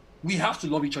 man, we have to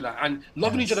love each other. And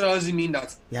loving each other doesn't mean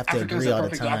that Africans are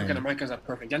perfect or African Americans are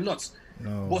perfect. They're not.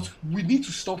 No. But we need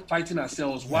to stop fighting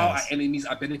ourselves while our enemies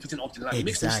are benefiting off the land. It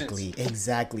makes no sense.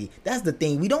 Exactly. That's the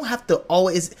thing. We don't have to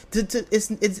always.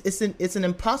 It's an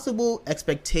impossible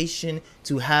expectation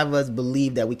to have us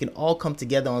believe that we can all come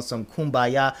together on some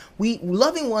kumbaya.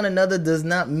 Loving one another does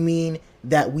not mean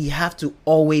that we have to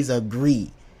always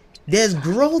agree. There's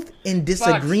growth in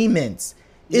disagreements.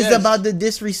 It's about the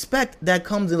disrespect that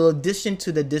comes in addition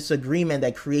to the disagreement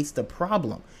that creates the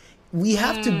problem. We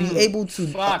have to be able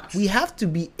to. We have to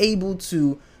be able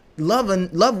to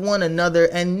love one another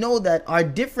and know that our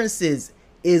differences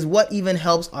is what even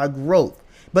helps our growth.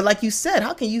 But like you said,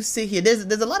 how can you sit here? There's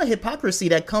a lot of hypocrisy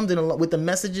that comes in with the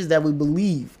messages that we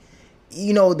believe.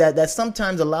 You know, that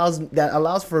sometimes allows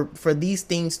for these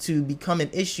things to become an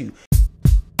issue.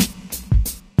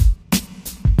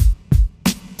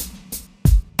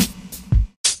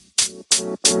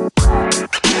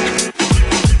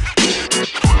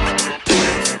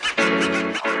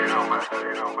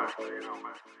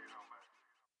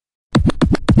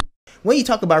 When you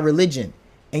talk about religion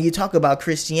and you talk about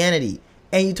Christianity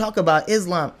and you talk about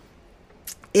Islam,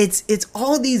 it's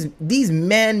all these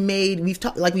man-made, we've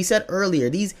talked, like we said earlier,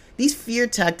 these fear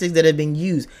tactics that have been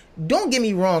used. Don't get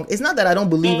me wrong, it's not that I don't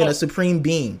believe in a supreme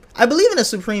being. I believe in a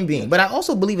supreme being, but I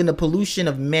also believe in the pollution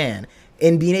of man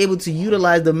and being able to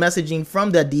utilize the messaging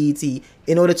from that deity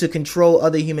in order to control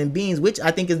other human beings, which I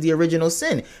think is the original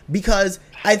sin. Because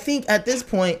I think at this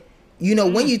point, you know,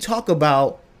 when you talk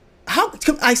about how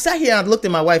I sat here and I looked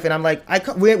at my wife and I'm like,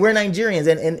 we're Nigerians,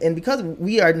 and because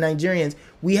we are Nigerians,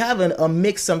 we have a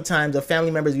mix sometimes of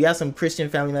family members. We have some Christian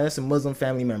family members, some Muslim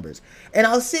family members, and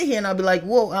I'll sit here and I'll be like,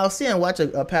 whoa, I'll sit and watch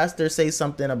a pastor say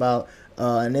something about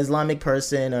an Islamic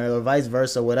person or vice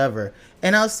versa, whatever,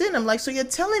 and I'll sit and I'm like, so you're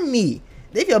telling me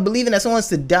They are believing that someone's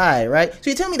to die, right? So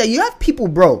you tell me that you have people,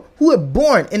 bro, who are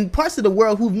born in parts of the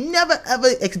world who've never ever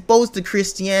exposed to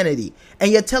Christianity,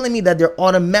 and you're telling me that their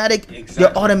automatic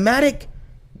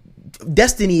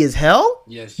destiny is hell?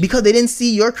 Yes. Because they didn't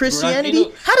see your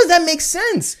Christianity? How does that make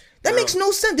sense? That makes no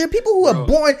sense. There are people who are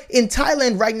born in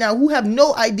Thailand right now who have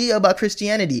no idea about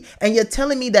Christianity, and you're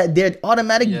telling me that their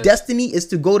automatic destiny is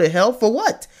to go to hell for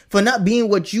what? For not being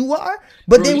what you are?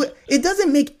 But it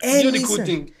doesn't make any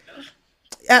sense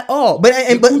at all. But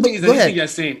cool thing is that go this ahead. thing you're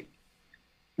saying.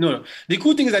 No. The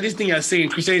cool thing is that this thing you're saying,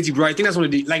 Christianity, bro, I think that's one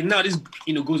of the, like, now this,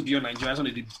 goes beyond Nigeria. That's one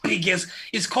of the biggest,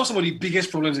 it's caused some of the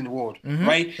biggest problems in the world,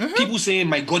 right? People saying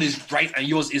my God is right and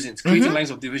yours isn't, creating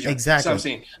lines of division. Exactly. That's what I'm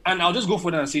saying. And I'll just go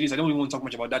further and say this. I don't really want to talk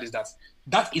much about that.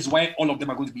 That is why all of them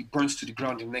are going to be burnt to the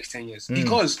ground in the next 10 years.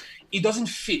 Because it doesn't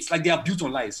fit. Like, they are built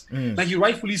on lies. Like you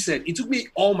rightfully said, it took me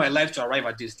all my life to arrive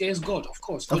at this. There's God, of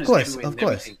course. God is everywhere and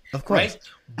everything, right?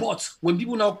 But when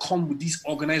people now come with these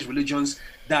organized religions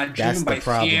that are driven by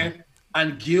fear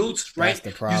and guilt, right?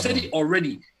 You said it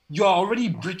already. You are already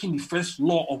breaking the first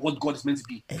law of what God is meant to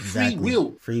be. Exactly.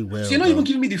 Free will. So you're not even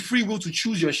giving me the free will to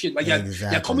choose your shit. Like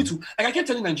you're coming to, like, I kept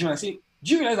telling Nigerians, I say,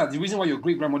 do you realize that the reason why your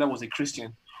great grandmother was a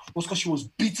Christian was because she was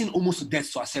beaten almost to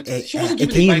death to accept it? She wasn't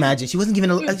given. Can you imagine? She wasn't given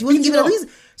a reason.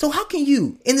 So how can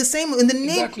you, in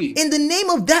the name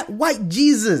of that white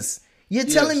Jesus, you're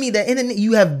telling me that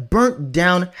you have burnt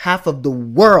down half of the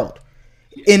world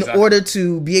in order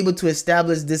to be able to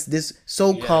establish this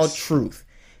so-called truth?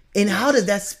 And how does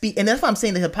that speak? And that's why I'm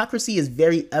saying the hypocrisy is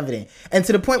very evident, and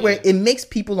to the point where it makes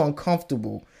people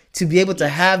uncomfortable to be able to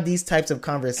have these types of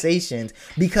conversations,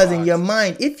 because in your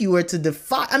mind, if you were to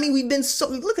defy, I mean, we've been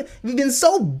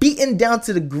so beaten down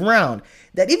to the ground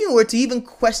that if you were to even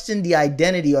question the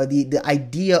identity or the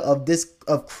idea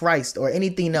of Christ or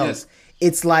anything else,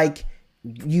 it's like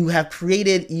you have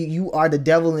created, you are the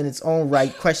devil in its own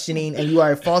right, questioning, and you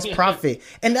are a false prophet.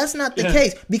 And that's not the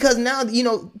case, because now,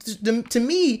 to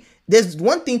me, there's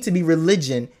one thing to be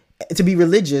religious,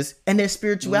 and there's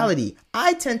spirituality.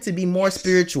 I tend to be more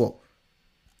spiritual.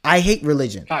 I hate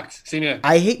religion. Fact. Same here.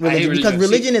 I hate religion because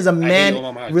religion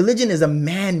is a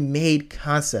man-made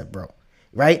concept, bro.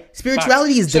 Right?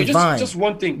 Spirituality is divine. Just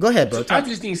one thing. Go ahead, bro. After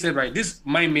this thing you said, right? This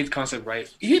mind-made concept, right?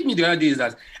 It hit me the other day is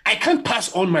that I can't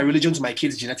pass on my religion to my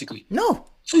kids genetically. No.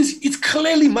 So it's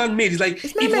clearly man-made. It's like,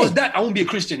 if it was that, I won't be a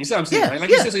Christian. You see what I'm saying? Right? Like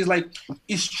you said, so it's like,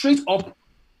 it's straight up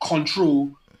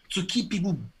control to keep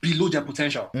people below their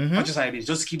potential. Not just how it is.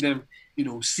 Just keep them,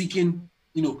 seeking,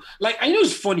 like, I know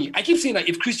it's funny. I keep saying that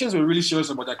if Christians were really serious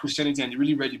about their Christianity and they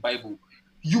really read the Bible,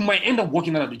 you might end up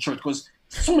walking out of the church, because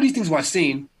some of these things we're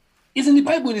saying is in the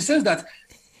Bible, in the sense that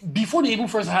before they even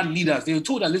first had leaders, they were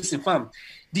told that, listen, fam,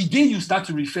 the day you start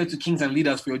to refer to kings and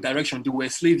leaders for your direction, they will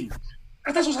enslave you.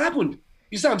 And that's what's happened.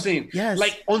 You see what I'm saying? Yes.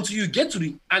 Like, until you get to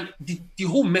the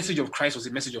whole message of Christ was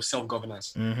a message of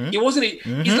self-governance. It wasn't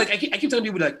it's like, I keep telling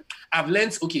people that I've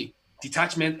learned,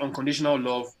 detachment, unconditional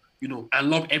love, and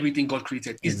love everything God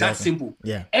created. It's that simple.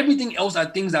 Yeah. Everything else are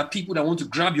things that people that want to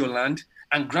grab your land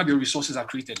and grab your resources are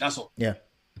created. That's all. Yeah.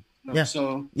 Yeah.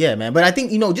 So yeah, man. But I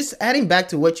think, just adding back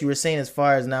to what you were saying as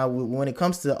far as now when it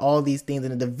comes to all these things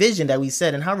and the division that we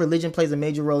said and how religion plays a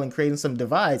major role in creating some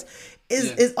divides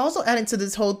is also adding to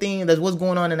this whole thing that's what's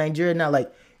going on in Nigeria now.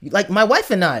 Like my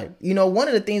wife and I, one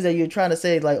of the things that you're trying to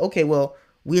say, like, okay, well,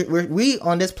 we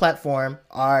on this platform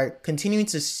are continuing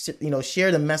to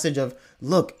share the message of,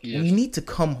 look, you need to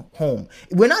come home.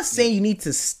 We're not saying you need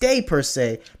to stay per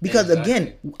se, because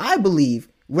again, I believe,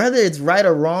 whether it's right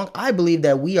or wrong, I believe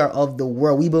that we are of the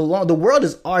world. We belong. The world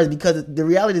is ours because the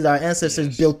reality is our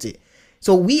ancestors built it.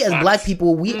 So we as black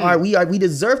people, we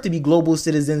deserve to be global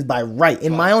citizens by right,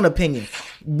 in my own opinion,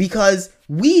 because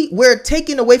we're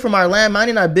taken away from our land,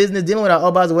 minding our business, dealing with our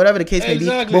obas or whatever the case may be.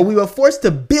 But we were forced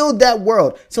to build that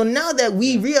world. So now that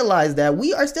we realize that,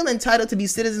 we are still entitled to be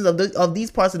citizens of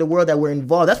these parts of the world that were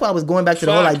involved. That's why I was going back to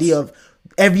the whole idea of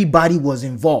everybody was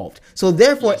involved. So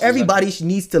therefore, everybody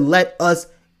needs to let us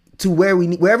to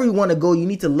wherever we want to go. You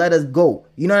need to let us go.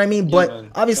 You know what I mean? But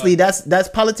obviously, that's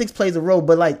politics plays a role.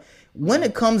 But like, when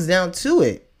it comes down to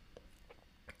it,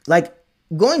 like,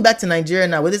 going back to Nigeria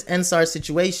now with this NSAR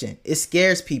situation, it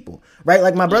scares people, right?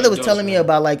 Like, my brother was telling me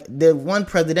about, like, the one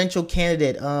presidential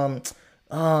candidate,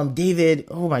 David,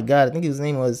 oh my God, I think his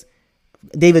name was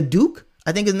David Duke,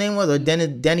 I think his name was, or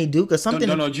Danny Duke or something.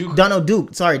 Donald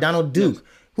Duke,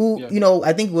 who,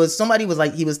 I think somebody was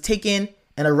like, he was taken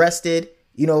and arrested,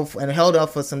 and held up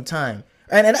for some time.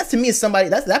 And that to me is somebody,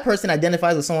 that person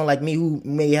identifies with someone like me who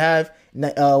may have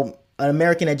an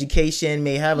American education,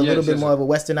 may have a little bit more of a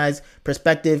westernized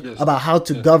perspective about how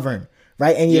to govern,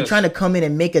 right? And you're trying to come in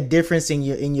and make a difference in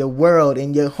your world,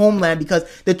 in your homeland, because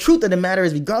the truth of the matter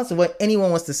is, regardless of what anyone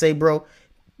wants to say, bro,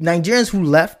 Nigerians who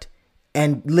left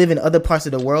and live in other parts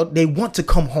of the world, they want to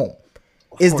come home.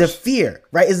 Is the fear,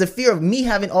 right? Is the fear of me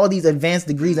having all these advanced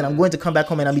degrees and I'm going to come back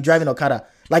home and I'll be driving Okada.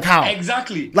 Like how?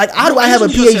 Exactly. Like how do I have a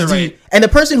PhD and the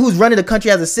person who's running the country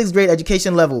has a 6th grade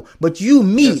education level, but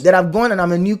me that I've gone and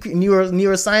I'm a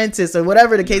neuroscientist or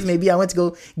whatever the case may be. I went to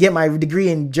go get my degree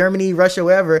in Germany, Russia,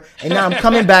 wherever, and now I'm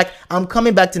coming back. I'm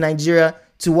coming back to Nigeria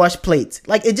to wash plates.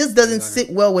 Like it just doesn't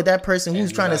sit well with that person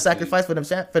who's trying to sacrifice for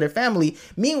their family.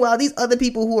 Meanwhile, these other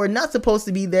people who are not supposed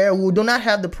to be there, who do not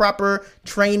have the proper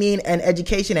training and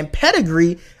education and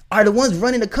pedigree, are the ones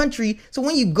running the country. So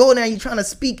when you go there and you're trying to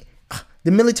speak, the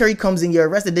military comes in, you're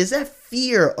arrested. There's that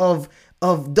fear of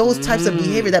those types of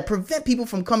behavior that prevent people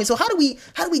from coming. So how do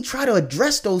we try to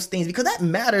address those things? Because that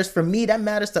matters for me. That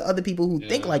matters to other people who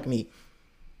think like me.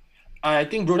 I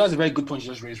think, bro, that's a very good point you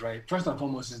just raised, right? First and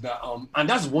foremost is that, and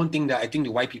that's one thing that I think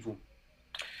the white people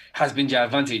has been their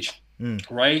advantage,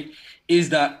 right? Is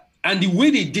that, and the way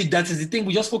they did that is the thing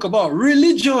we just spoke about,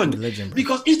 religion.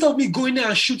 Because instead of me going there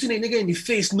and shooting a nigga in the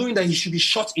face, knowing that he should be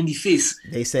shot in the face,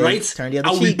 they say, right? Turn the other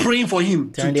I'll cheek. be praying for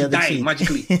him to die cheek.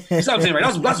 magically. You see what I'm saying,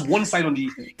 right? That's one side on the,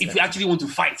 if we actually want to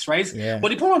fight, right? Yeah. But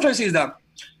the point I'm trying to say is that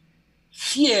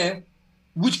fear,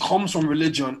 which comes from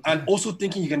religion, and also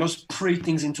thinking you can just pray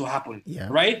things into happen,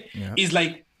 right? Yeah. Is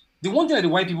like the one thing that the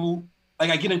white people, like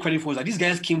I give them credit for, is that these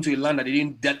guys came to a land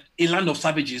a land of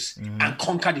savages and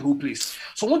conquered the whole place.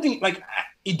 So one thing, like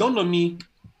it dawned on me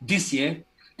this year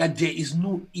that there is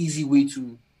no easy way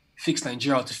to fix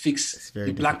Nigeria, to fix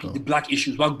the black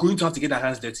issues. We're going to have to get our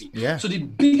hands dirty. Yeah. So the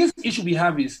biggest issue we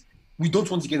have is we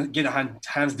don't want to get our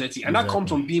hands dirty, and that comes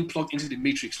from being plugged into the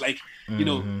matrix, like you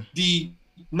know the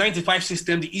 9-to-5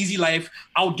 system, the easy life.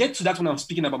 I'll get to that when I'm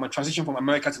speaking about my transition from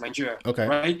America to Nigeria. Okay.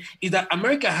 Right? Is that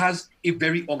America has a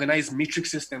very organized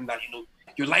matrix system that, you know,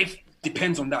 your life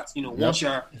depends on that. You know, once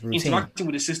you're interacting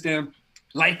with the system,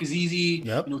 life is easy.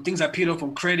 You know, things are paid off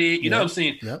from credit. You know what I'm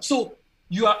saying? So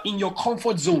you are in your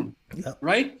comfort zone,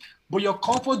 right? But your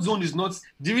comfort zone is not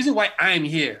the reason why I am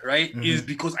here, right? Is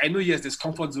because I know, yes, there's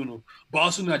comfort zone, but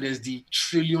also know that there's the $1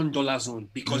 trillion zone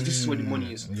because this is where the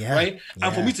money is, right?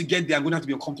 And for me to get there, I'm going to have to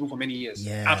be uncomfortable for many years.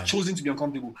 I've chosen to be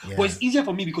uncomfortable, but it's easier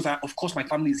for me because, of course, my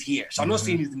family is here. So I'm not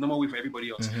saying it's the normal way for everybody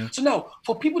else. So now,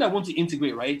 for people that want to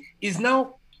integrate, right, is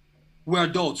now we're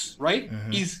adults, right?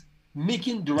 Is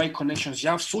making the right connections. You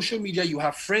have social media, you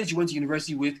have friends you went to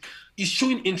university with, is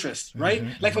showing interest, right?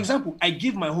 Like, for example, I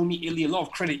give my homie Illy a lot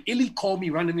of credit. Illy called me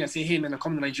randomly and said, hey, man, I'm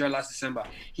coming to Nigeria last December.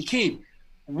 He came,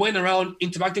 went around,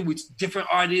 interacted with different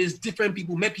artists, different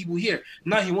people, met people here.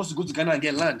 Now he wants to go to Ghana and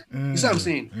get land. You see what I'm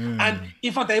saying? And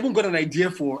in fact, I even got an idea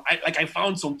for, I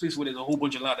found some place where there's a whole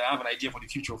bunch of land that I have an idea for the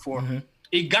future for.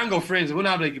 A gang of friends, we're going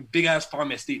to have like a big-ass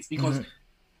farm estates because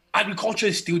agriculture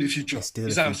is still the future. You see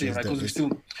what I'm saying? Right? Because we still.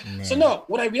 So now,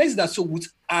 what I realized is that so with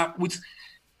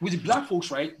the black folks,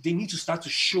 right, they need to start to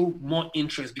show more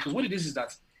interest because what it is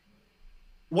that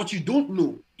what you don't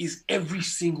know is every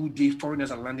single day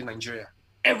foreigners are landing in Nigeria.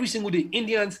 Every single day,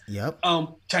 Indians,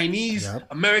 Chinese,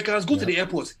 Americans go to the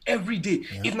airports every day.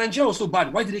 If Nigeria was so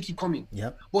bad, why did they keep coming?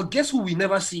 But guess who we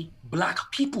never see? Black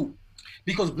people,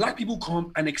 because black people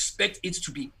come and expect it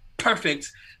to be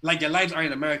perfect like their lives are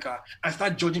in America and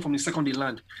start judging from the second they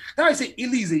land. Now I say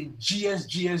Illy is a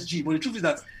GSG, but the truth is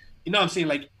that, you know what I'm saying,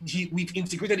 like we've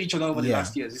integrated each other over the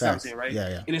last years. You see what I'm saying,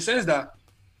 right? In a sense that,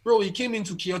 bro, he came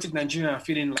into chaotic Nigeria and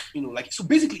feeling like, you know, like, so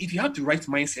basically if you have the right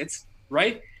mindset,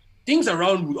 right, things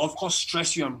around will of course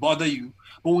stress you and bother you,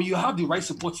 but when you have the right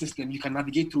support system, you can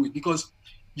navigate through it because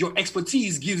your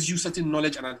expertise gives you certain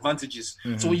knowledge and advantages.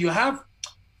 So when you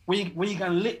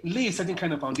can lay a certain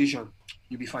kind of foundation,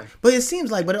 you'll be fine. But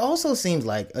it also seems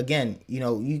like, again, you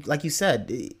know, you like you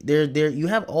said, there you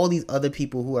have all these other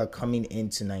people who are coming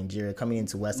into Nigeria, coming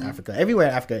into West Africa, everywhere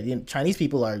in Africa. You know, Chinese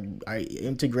people are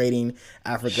integrating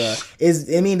Africa.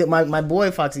 My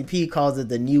boy Foxy P calls it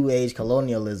the new age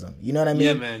colonialism. You know what I mean?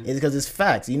 Yeah, man. It's because it's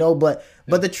facts, you know. But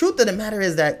the truth of the matter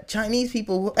is that Chinese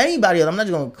people, anybody else, I'm not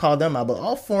just going to call them out, but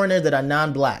all foreigners that are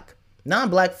non-black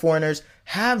foreigners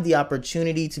have the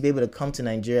opportunity to be able to come to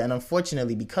Nigeria, and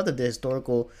unfortunately, because of the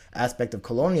historical aspect of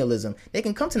colonialism, they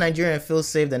can come to Nigeria and feel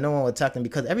safe that no one will attack them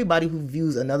because everybody who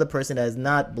views another person that is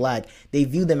not black, they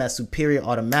view them as superior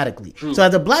automatically. True. So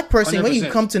as a black person, 100%. When you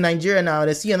come to Nigeria now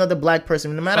and see another black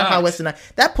person, no matter how Western,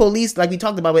 that police, like we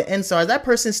talked about with NSARS, that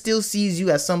person still sees you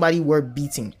as somebody worth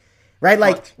beating. Right,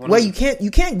 like where you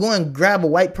can't go and grab a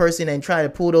white person and try to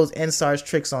pull those NSARS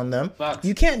tricks on them.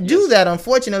 You can't do that,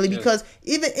 unfortunately, because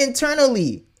even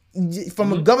internally,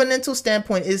 from a governmental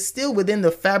standpoint, it's still within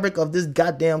the fabric of this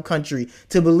goddamn country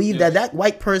to believe that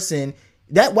white person,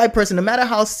 no matter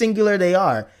how singular they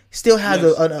are, still has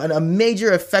a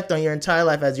major effect on your entire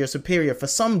life as your superior for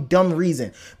some dumb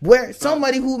reason. Where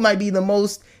somebody who might be the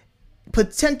most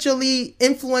potentially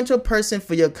influential person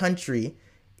for your country,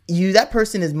 that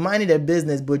person is minding their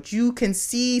business, but you can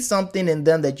see something in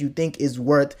them that you think is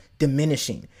worth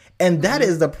diminishing. And that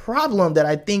is the problem that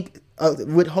I think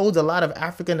withholds a lot of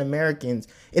African Americans,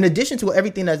 in addition to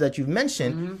everything that you've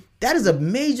mentioned. That is a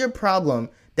major problem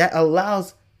that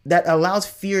allows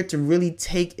fear to really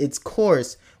take its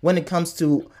course when it comes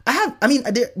to I have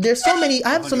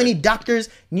so many doctors,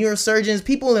 neurosurgeons,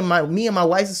 people in me and my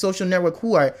wife's social network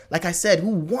who are, like I said, who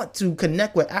want to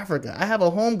connect with Africa. I have a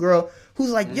homegirl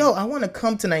who's like, yo, I want to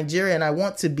come to Nigeria and I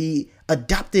want to be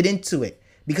adopted into it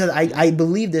because I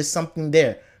believe there's something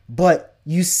there. But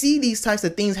you see these types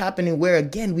of things happening where,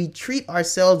 again, we treat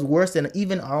ourselves worse than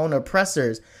even our own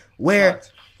oppressors, where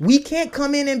we can't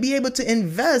come in and be able to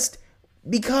invest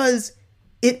because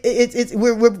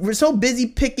we're so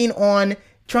busy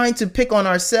trying to pick on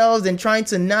ourselves and trying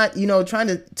to not, trying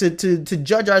to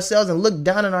judge ourselves and look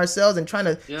down on ourselves and trying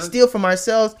to steal from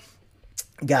ourselves.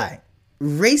 Guy,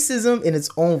 racism in its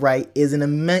own right is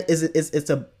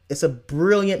it's a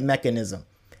brilliant mechanism.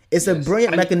 It's a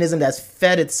brilliant mechanism that's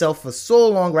fed itself for so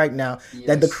long right now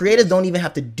that the creators don't even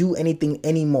have to do anything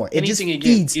anymore. It just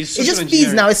feeds. It just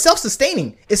feeds now. It's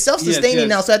self-sustaining. It's self-sustaining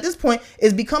now. So at this point,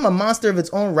 it's become a monster of its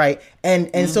own right.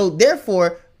 And so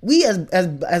therefore, we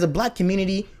as a black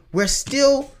community, we're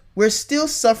still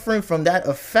suffering from that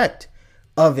effect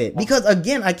of it. Because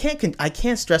again, I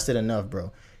can't stress it enough,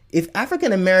 bro. If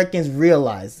African Americans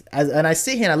realize, and I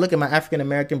sit here and I look at my African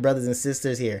American brothers and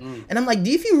sisters here, and I'm like,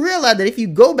 if you realize that if you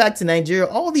go back to Nigeria,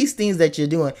 all these things that you're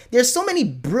doing, there's so many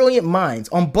brilliant minds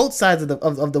on both sides of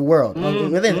the world.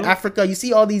 Within Africa, you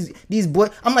see all these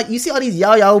boys. I'm like, you see all these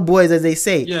yao boys, as they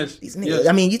say. These niggas,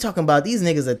 I mean, you talking about these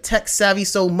niggas are tech savvy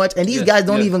so much, and these guys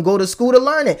don't even go to school to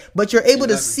learn it, but you're able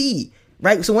to see,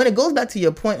 right? So when it goes back to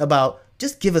your point about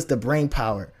just give us the brain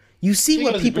power, you see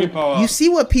what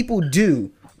people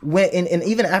do. When in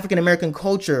even African American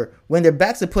culture, when their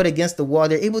backs are put against the wall,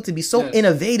 they're able to be so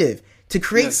innovative to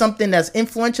create something that's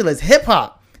influential as hip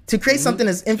hop, to create something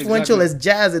as influential as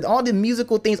jazz, and all the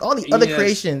musical things, all the other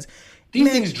creations. These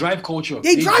things drive culture.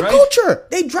 They drive culture.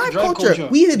 They drive culture.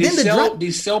 We have been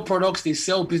They sell products. They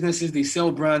sell businesses. They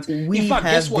sell brands. In fact,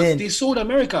 guess what? They sold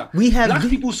America. Black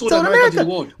people sold America to the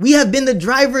world. We have been the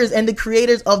drivers and the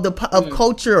creators of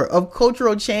culture, of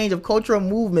cultural change, of cultural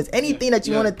movements. Anything that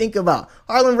you want to think about,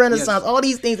 Harlem Renaissance, all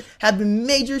these things have been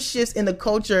major shifts in the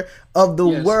culture of the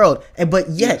world. But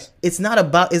yet, it's not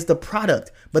about it's the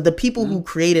product, but the people who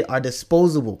create it are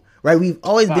disposable. Right, we've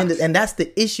always been this, and that's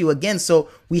the issue again. So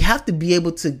we have to be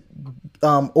able to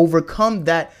overcome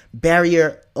that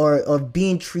barrier of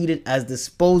being treated as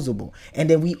disposable, and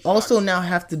then we also now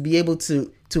have to be able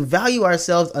to value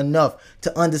ourselves enough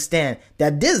to understand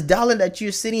that this dollar that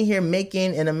you're sitting here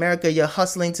making in America, you're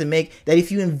hustling to make, that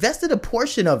if you invested a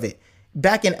portion of it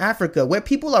back in Africa, where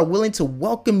people are willing to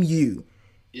welcome you.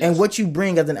 And what you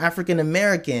bring as an African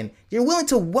American, they're willing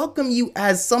to welcome you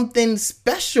as something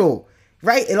special.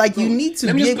 Right? Like, you need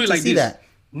to be able to see that.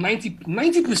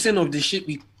 90% of the shit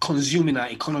we consume in our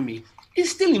economy is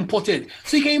still imported.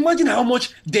 So you can imagine how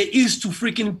much there is to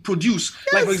freaking produce.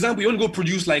 Like, for example, you want to go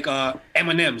produce like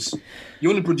M&Ms. You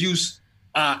want to produce,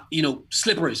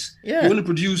 slippers. You want to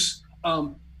produce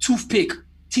toothpick,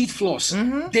 teeth floss.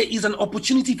 There is an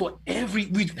opportunity for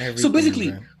everything. So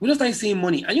basically, we don't start saying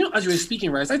money. And as you were speaking,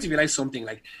 right, I started to realize something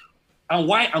like, and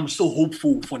why I'm so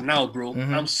hopeful for now, bro.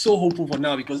 I'm so hopeful for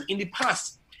now because in the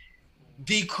past,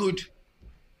 they could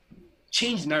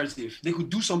change the narrative. They could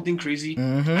do something crazy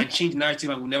and change the narrative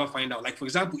and we'll never find out. Like, for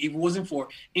example, if it wasn't for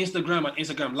Instagram and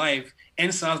Instagram Live,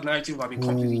 NSA's narrative would have been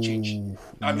completely changed. It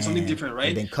would have been something different,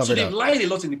 right? So they've lied a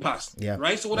lot in the past,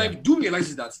 right? So what I do realize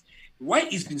is that why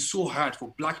it's been so hard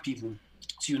for Black people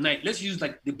to unite. Let's use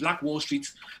like the Black Wall Street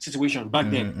situation back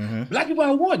then. Black people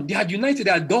had won. They had united.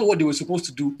 They had done what they were supposed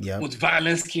to do. But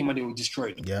violence came and they were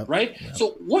destroyed. Right?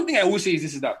 So one thing I always say is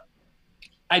this: is that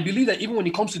I believe that even when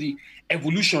it comes to the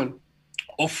evolution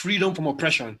of freedom from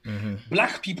oppression,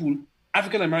 Black people,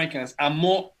 African Americans, are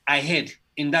more ahead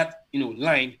in that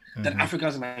line than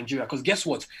Africans in Nigeria. Because guess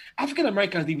what? African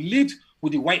Americans, they've lived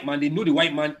with the white man. They know the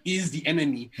white man is the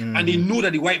enemy, and they know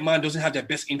that the white man doesn't have their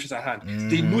best interests at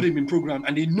hand. They know they've been programmed,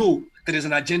 and they know that there's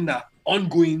an agenda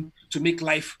ongoing to make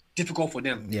life difficult for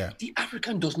them. The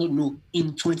African does not know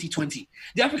in 2020.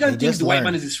 The African thinks the white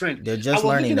man is his friend. They're just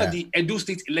learning looking at the Edo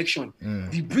State election.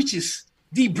 The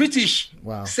British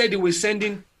said they were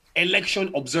sending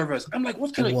election observers. I'm like,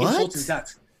 what kind of What? insult is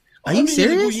that? Are you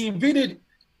serious?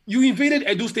 You invaded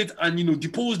Edo State and, you know,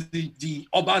 deposed the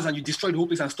Obas and you destroyed the whole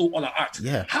place and stole all our art.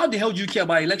 Yeah. How the hell do you care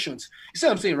about elections? You see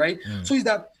what I'm saying, right? So is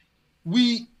that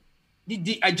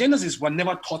the agendas were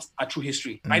never taught a true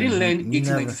history. I didn't learn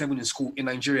 1897 in school in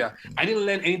Nigeria. I didn't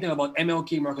learn anything about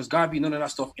MLK, Marcus Garvey, none of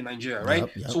that stuff in Nigeria, right?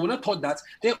 Yep. So we're not taught that.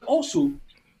 Then also,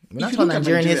 We're not taught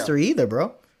Nigerian history either,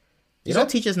 bro. They don't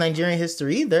teach us Nigerian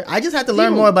history either. I just had to learn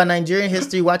Zero. more about Nigerian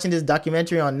history watching this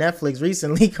documentary on Netflix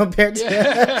recently compared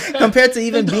to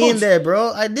even They being don't. there,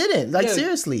 bro. I didn't. Like, Yeah.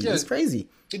 seriously. Yeah. It's crazy.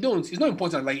 They don't. It's not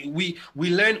important. Like we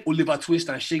learn Oliver Twist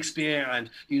and Shakespeare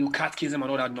and, you know, catechism and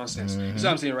all that nonsense. You see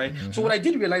what I'm saying, right? So what I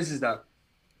did realize is that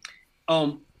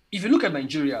if you look at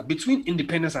Nigeria, between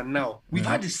independence and now, we've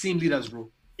had the same leaders, bro.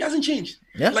 It hasn't changed.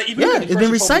 Yeah. Like if you look at the It's been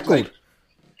First Republic, recycled. like,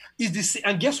 is this,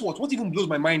 and guess what? What even blows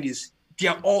my mind is they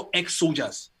are all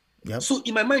ex-soldiers. Yep. So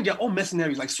in my mind, they're all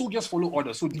mercenaries. Like soldiers follow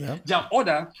orders. So Yep. their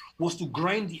order was to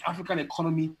grind the African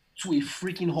economy to a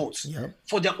freaking halt Yep.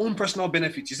 for their own personal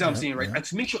benefits. You see what I'm Yep, saying, right? yep. And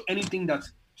to make sure anything that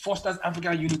fosters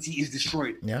African unity is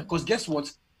destroyed. Yep. Because guess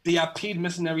what? They are paid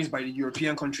mercenaries by the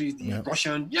European countries, the Yep.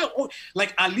 Russian. Yeah,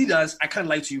 like our leaders, I can't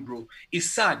lie to you, bro. It's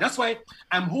sad. That's why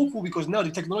I'm hopeful, because now the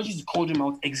technologies to call them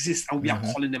out exist and we are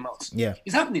calling them out. Yeah.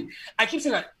 It's happening. I keep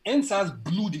saying that NSAS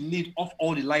blew the lid off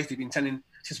all the lies they've been telling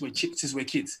since we're kids.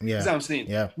 Yeah. You see what I'm saying?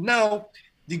 Yeah. Now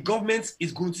the government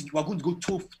is we're going to go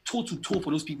toe to toe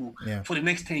for those people Yeah. for the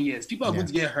next 10 years. People are Yeah. going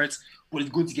to get hurt, but it's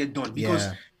going to get done. Because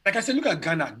Yeah. like I said, look at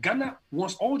Ghana. Ghana,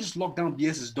 once all this lockdown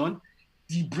BS is done,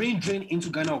 the brain drain into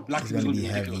Ghana of black It's people is gonna going to be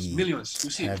be ridiculous. heavy. Millions. You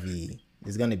see. Heavy.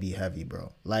 It's gonna be heavy,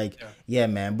 bro. Like, yeah,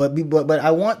 man. But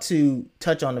I want to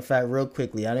touch on the fact real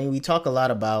quickly. I mean, we talk a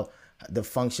lot about the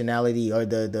functionality or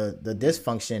the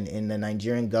dysfunction in the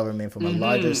Nigerian government from a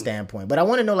larger standpoint. But I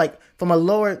want to know, like, from a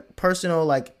lower personal,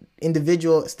 like,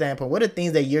 individual standpoint, what are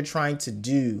things that you're trying to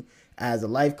do as a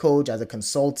life coach, as a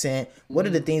consultant? What are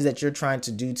the things that you're trying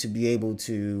to do to be able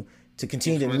to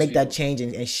continue to make that change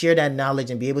and share that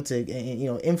knowledge and be able to, you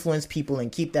know, influence people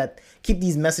and keep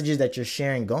these messages that you're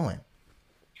sharing going?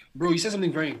 Bro, you said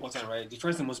something very important, right? The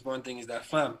first and most important thing is that,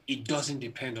 fam, it doesn't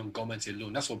depend on government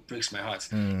alone. That's what breaks my heart.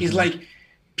 It's like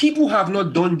people have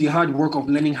not done the hard work of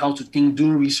learning how to think,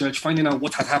 doing research, finding out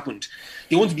what has happened.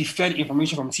 They want to be fed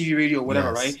information from TV, radio, or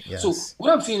whatever, Yes, right? yes. So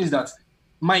what I'm saying is that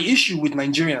my issue with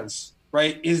Nigerians,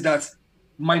 right, is that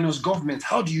minus government,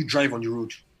 how do you drive on the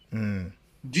road?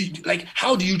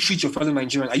 How do you treat your fellow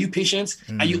Nigerian? Are you patient?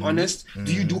 Are you honest?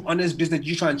 Do you do honest business? Do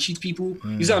you try and cheat people?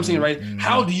 You see what I'm saying, right?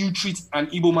 How do you treat an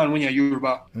Igbo man when you're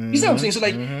Yoruba? You see what I'm saying? So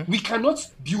like, we cannot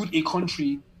build a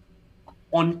country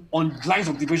on lines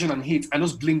of division and hate and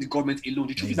just blame the government alone.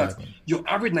 The truth is that your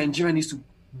average Nigerian needs to,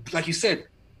 like you said,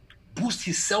 boost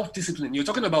his self-discipline. You're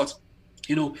talking about,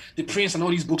 you know, the Prince and all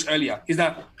these books earlier. Is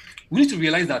that we need to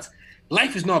realize that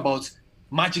life is not about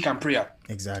magic and prayer.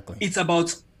 Exactly. It's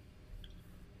about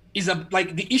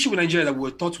like the issue with Nigeria that we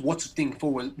were taught what to think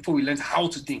before we learned how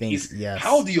to think is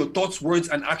how do your thoughts, words,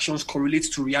 and actions correlate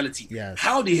to reality? Yes.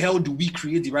 How the hell do we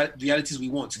create the realities we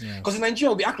want? Because in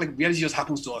Nigeria, we act like reality just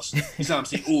happens to us. You see what I'm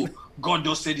saying? Oh, God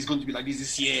just said it's going to be like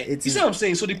this year. You see what I'm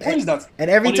saying? So the point is that, and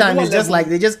every time it's just level, like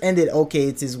they just ended. Okay,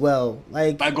 it's as well.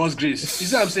 Like, by God's grace. You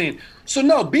see what I'm saying? So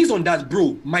now, based on that,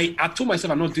 bro, I told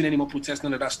myself I'm not doing any more protests,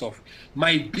 none of that stuff.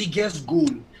 My biggest goal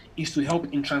is to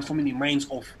help in transforming the minds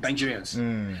of Nigerians.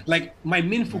 Like, my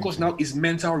main focus now is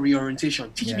mental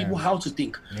reorientation, teaching people how to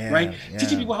think, right?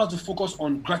 Teaching people how to focus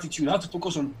on gratitude, how to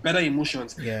focus on better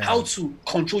emotions, how to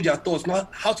control their thoughts,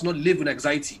 how to not live with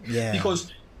anxiety.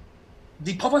 Because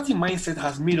the poverty mindset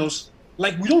has made us,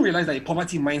 like, we don't realize that a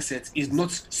poverty mindset is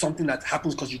not something that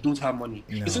happens because you don't have money.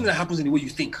 No. It's something that happens in the way you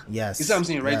think. Yes. You see what I'm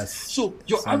saying, right? Yes. So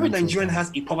your average Nigerian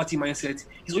has a poverty mindset.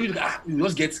 He's always like, you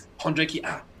just get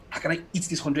 100K. How can I eat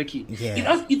this 100K?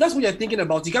 If that's what you're thinking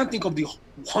about, you can't think of the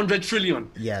 100 trillion.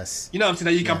 Yes. You know what I'm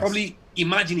saying? That you can probably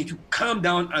imagine if you calm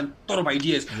down and thought of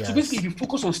ideas. So basically, if you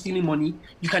focus on stealing money,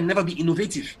 you can never be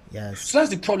innovative. Yes. So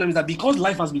that's the problem, is that because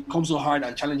life has become so hard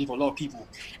and challenging for a lot of people,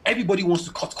 everybody wants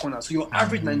to cut corners. So your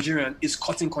average Nigerian is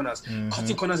cutting corners,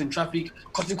 cutting corners in traffic,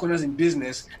 cutting corners in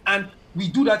business. And we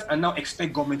do that and now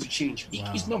expect government to change.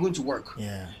 It's not going to work.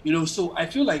 You know, so I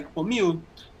feel like for me,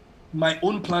 my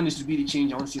own plan is to be the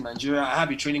change I want to see in Nigeria. I have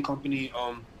a training company.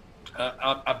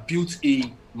 I built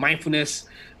a mindfulness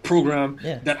program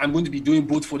that I'm going to be doing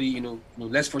both for the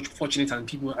less fortunate and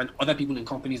people and other people in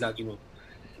companies that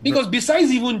because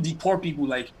besides even the poor people,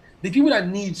 like the people that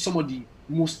need some of the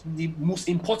most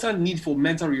important need for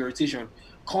mental reorientation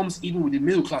comes even with the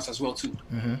middle class as well too.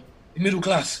 The middle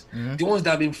class, the ones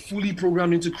that have been fully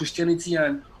programmed into Christianity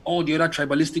and all the other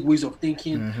tribalistic ways of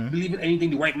thinking, believing anything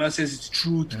the white man says is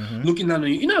truth, looking down on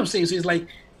you. You know what I'm saying? So it's like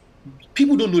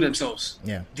people don't know themselves.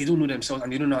 Yeah. They don't know themselves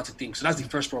and they don't know how to think. So that's the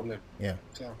first problem. Yeah.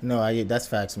 So. No, that's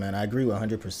facts, man. I agree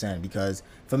 100% because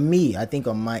for me, I think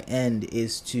on my end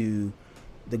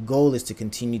the goal is to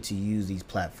continue to use these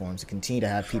platforms, to continue to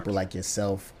have people like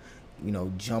yourself,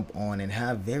 jump on and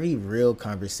have very real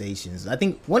conversations. I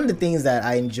think one of the things that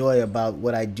I enjoy about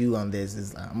what I do on this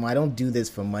is I don't do this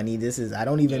for money. I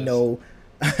don't even know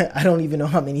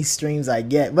how many streams I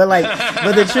get, but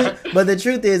the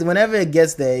truth is, whenever it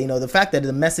gets there, the fact that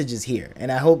the message is here,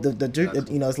 and I hope the truth,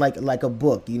 it's like a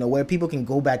book, where people can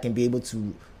go back and be able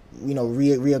to,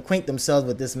 reacquaint themselves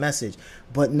with this message.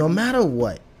 But no matter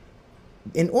what,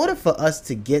 in order for us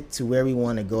to get to where we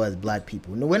want to go as black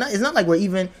people, it's not like we're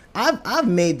even, I've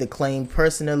made the claim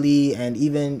personally, and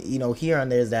even, here on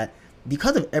there, is that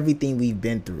because of everything we've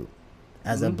been through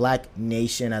as a black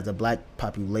nation, as a black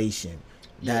population,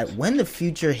 that when the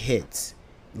future hits,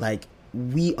 like,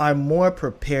 we are more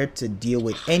prepared to deal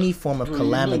with any form of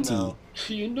calamity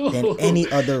than any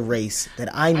other race that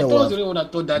I know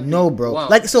of. No, bro. Wow.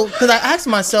 Like, so, because I asked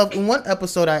myself in one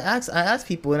episode, I asked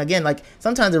people, and again, like,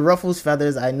 sometimes it ruffles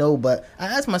feathers, I know, but I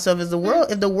asked myself, if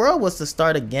the world was to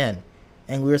start again,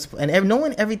 and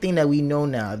knowing everything that we know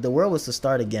now, if the world was to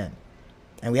start again,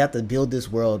 and we have to build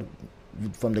this world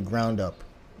from the ground up,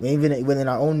 even within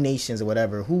our own nations or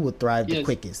whatever, who would thrive the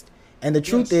quickest? And the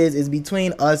truth is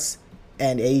between us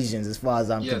and Asians, as far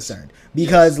as I'm concerned,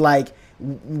 because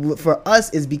for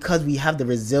us, is because we have the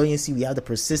resiliency, we have the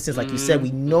persistence, like you said,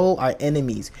 we know our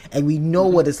enemies, and we know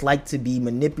what it's like to be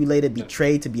manipulated,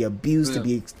 betrayed, to be abused, to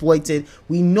be exploited.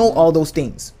 We know all those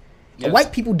things.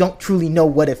 White people don't truly know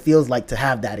what it feels like to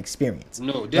have that experience.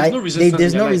 No, there's no resistance.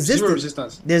 There's no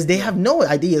resistance. They have no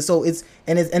idea. So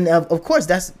of course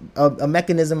that's a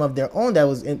mechanism of their own that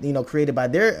was created by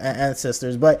their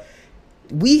ancestors. But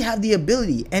we have the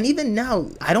ability, and even now,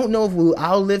 I don't know if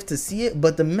I'll live to see it,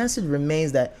 but the message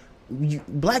remains that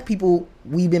black people,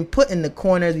 we've been put in the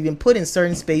corners, we've been put in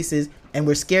certain spaces, and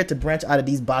we're scared to branch out of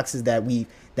these boxes that we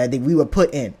were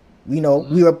put in. We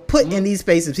were put in these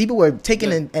spaces. People were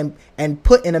taken and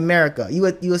put in America. You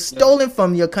were stolen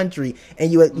from your country,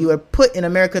 and you were put in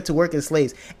America to work as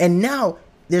slaves. And now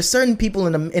there's certain people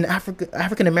in Africa,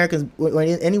 African Americans, or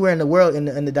anywhere in the world, in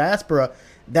the diaspora,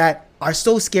 that are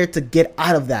so scared to get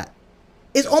out of that.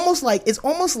 It's almost like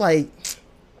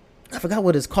I forgot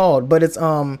what it's called, but it's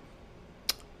I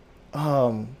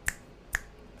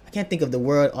can't think of the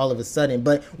word all of a sudden,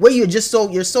 but where you're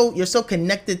so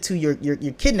connected to your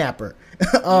kidnapper.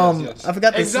 I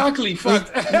forgot exactly.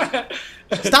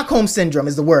 Stockholm syndrome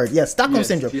is the word. Yes, Stockholm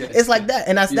syndrome. It's like that,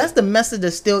 and that's the message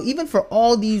that's still, even for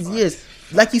all these years.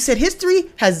 Like you said, history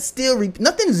has still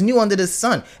nothing is new under the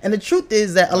sun. And the truth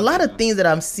is that a lot of things that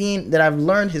I'm seeing, that I've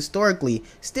learned historically,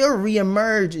 still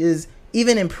reemerge is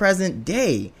even in present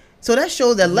day. So that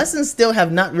shows that lessons still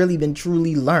have not really been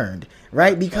truly learned,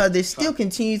 right? Because it still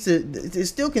continues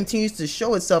to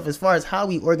show itself as far as how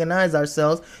we organize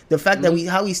ourselves, the fact that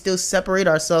how we still separate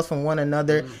ourselves from one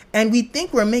another, and we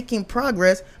think we're making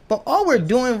progress, but all we're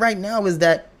doing right now is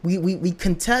that we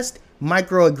contest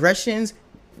microaggressions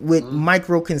with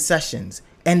micro concessions,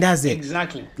 and that's it.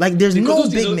 Exactly. Like, there's no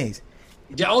big names.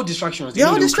 They're all distractions. They're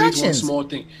all distractions. One small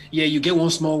thing. Yeah, you get one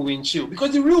small win, chill.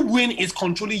 Because the real win is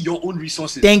controlling your own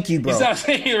resources. Thank you, bro. Is that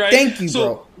saying, right? Thank you, so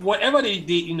bro. Whatever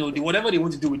whatever they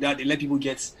want to do with that, they let people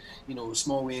get,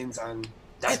 small wins, and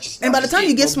that's just. And by the time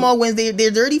you get small wins,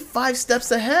 they're already 5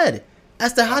 steps ahead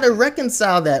as to how to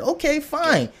reconcile that. Okay,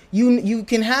 fine. You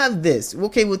can have this.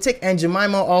 Okay, we'll take Aunt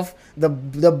Jemima off the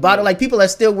bottle. Like, people are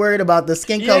still worried about the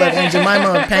skin color of Aunt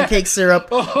Jemima and pancake syrup.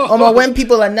 When white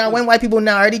people now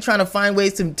are already trying to find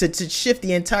ways to shift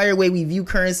the entire way we view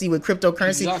currency with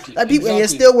cryptocurrency. Exactly. Like, people, and you're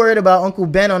still worried about Uncle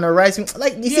Ben on the rice.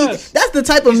 Like, you see, that's the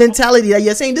type of mentality that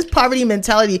you're saying. This poverty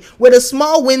mentality, where the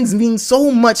small wins mean so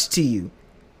much to you.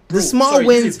 The small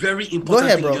wins. This is very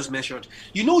important thing you just mentioned.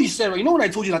 You said, when I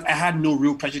told you that I had no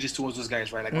real prejudice towards those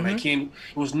guys, right? Like, when I came,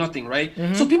 it was nothing, right?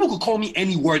 So people could call me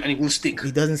any word and it won't stick.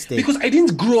 It doesn't stick. Because I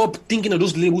didn't grow up thinking of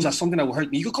those labels as something that would hurt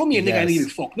me. You could call me a nigga and I didn't give a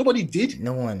fuck. Nobody did.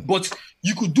 No one. But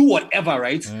you could do whatever,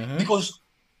 right? Because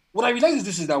what I realize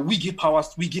is that we give power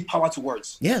to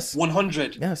words. Yes.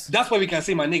 100. Yes. That's why we can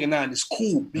say my nigga now and it's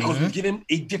cool, because we give him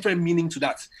a different meaning to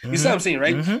that. You see what I'm saying,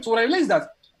 right? So what I realize is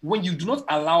that when you do not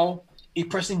allow a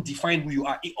person define who you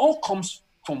are, it all comes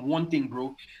from one thing,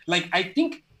 bro. Like, I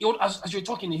think as you're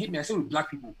talking, it hit me. I say with black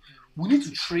people, we need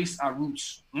to trace our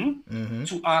roots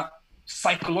to our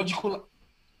psychological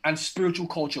and spiritual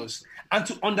cultures, and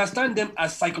to understand them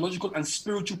as psychological and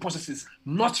spiritual processes,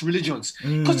 not religions.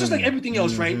 Because just like everything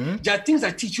else, right, there are things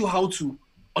that teach you how to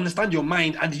understand your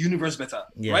mind and the universe better,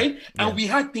 right? And we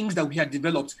had things that we had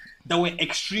developed that were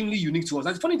extremely unique to us.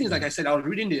 And the funny thing is, like I said, I was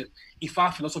reading the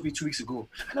Ifa philosophy 2 weeks ago,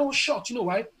 and I was shocked. You know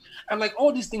why? I'm like,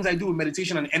 all these things I do with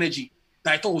meditation and energy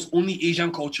that I thought was only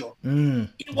Asian culture.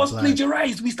 It was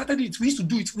plagiarized. We started it. We used to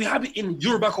do it. We have it in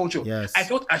Yoruba culture. Yes. I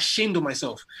felt ashamed of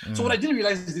myself. So what I didn't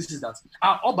realize is that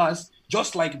our Obas,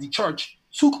 just like the church,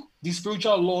 took the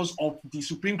spiritual laws of the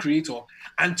supreme creator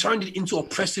and turned it into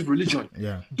oppressive religion.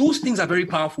 Yeah. Those things are very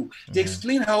powerful. They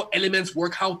explain how elements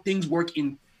work, how things work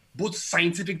in both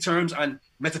scientific terms and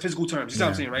metaphysical terms. You see what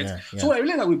I'm saying, right? So what I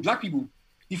realized that with Black people,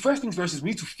 the first things first is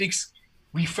we need to fix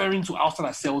referring to outside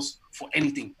ourselves for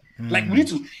anything. Like we need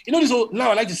to, this whole,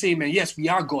 now I like to say, man, yes, we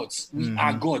are gods. We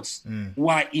are gods. We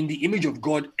are in the image of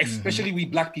God, especially we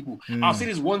Black people. I'll say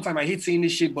this one time, I hate saying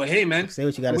this shit, but hey, man, say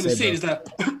what you gotta say is that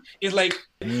it's like,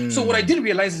 so what I did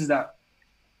realize is that,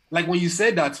 like when you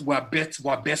said that we're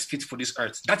best fit for this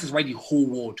earth, that is why the whole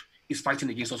world is fighting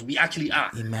against us. We actually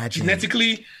are. Imagine.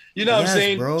 Genetically, you know what I'm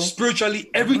saying? Bro. Spiritually,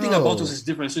 everything about us is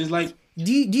different. So it's like,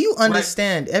 do you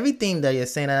understand everything that you're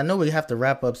saying? And I know we have to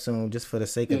wrap up soon just for the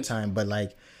sake of time, but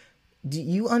like, do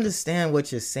you understand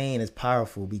what you're saying is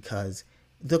powerful? Because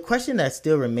the question that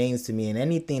still remains to me in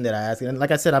anything that I ask, and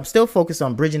like I said, I'm still focused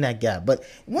on bridging that gap. But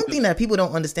one thing that people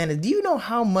don't understand is, do you know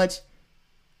how much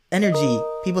energy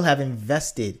people have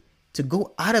invested to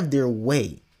go out of their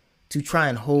way to try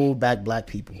and hold back Black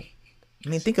people? I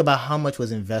mean, think about how much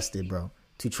was invested, bro,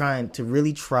 to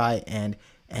really try and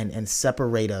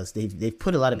separate us. They've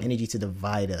put a lot of energy to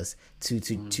divide us, to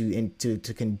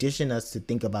condition us to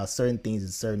think about certain things in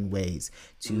certain ways,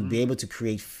 to be able to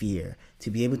create fear, to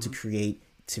be able to create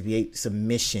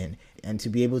submission, and to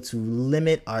be able to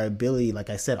limit our ability,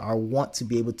 like I said, our want to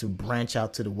be able to branch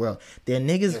out to the world. There are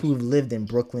niggas who've lived in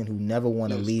Brooklyn who never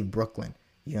want to leave Brooklyn.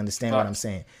 You understand what I'm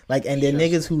saying? Like, and there are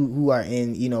niggas who are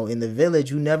in, in the village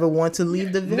who never want to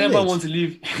leave the village. Never want to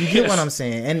leave. You get what I'm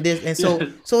saying? And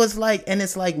so it's like,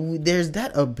 there's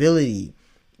that ability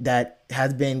that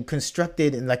has been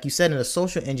constructed, and like you said, in the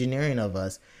social engineering of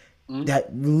us,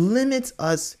 that limits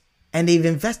us. And they've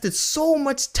invested so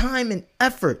much time and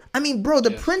effort. I mean, bro,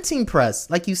 the printing press,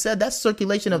 like you said, that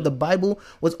circulation of the Bible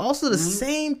was also the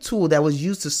same tool that was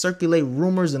used to circulate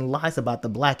rumors and lies about the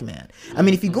Black man. I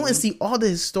mean, if you go and see all the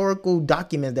historical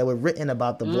documents that were written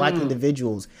about the Black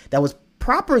individuals, that was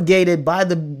propagated by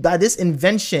this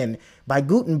invention by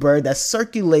Gutenberg that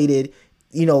circulated,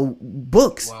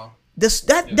 books. Wow.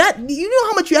 That you know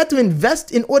how much you had to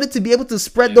invest in order to be able to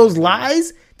spread those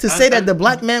lies, to say that the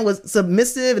Black man was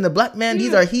submissive and the Black man,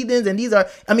 these are heathens, and these are,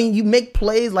 I mean, you make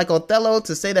plays like Othello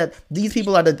to say that these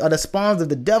people are the spawns of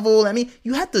the devil. I mean,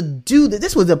 you had to do that.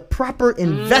 This was a proper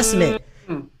investment.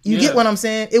 You get what I'm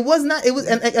saying? It was,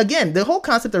 and again, the whole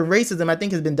concept of racism, I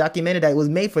think, has been documented that it was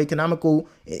made for economical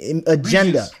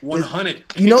agenda. 100.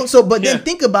 But then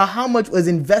think about how much was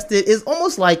invested. It's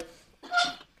almost like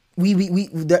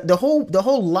the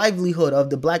whole livelihood of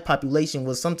the Black population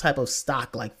was some type of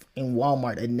stock, like in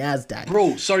Walmart and NASDAQ.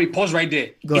 Bro, sorry, pause right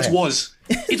there. It was.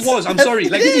 I'm Yes, sorry.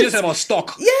 Like, you just said about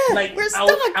stock. Yeah, like, we're stock.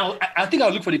 I think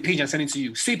I'll look for the page and send it to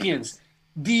you. Sapiens.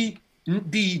 The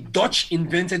Dutch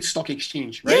invented stock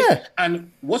exchange, right? Yeah.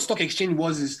 And what stock exchange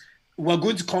was is, we're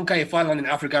going to conquer a far land in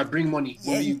Africa, bring money.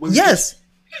 Yes.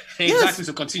 Exactly.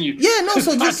 So continue. Yeah, no.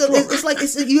 So it's like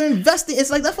you're investing. It's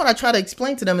like, that's what I try to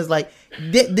explain to them. Is like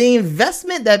the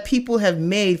investment that people have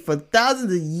made for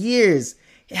thousands of years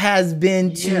has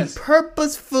been to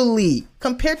purposefully,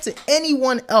 compared to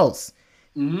anyone else,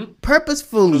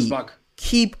 purposefully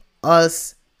keep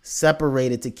us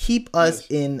separated, to keep us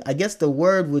in. I guess the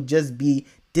word would just be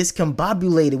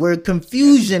discombobulated. We're in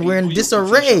confusion. We're in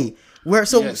disarray.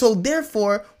 So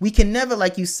therefore, we can never,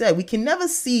 like you said, we can never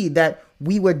see that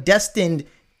we were destined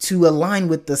to align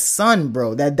with the sun,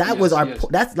 bro. That was our,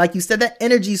 that's, like you said, that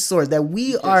energy source that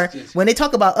we are. When they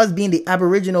talk about us being the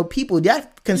Aboriginal people,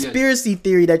 that conspiracy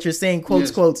theory that you're saying,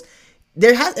 quotes,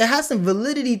 it has some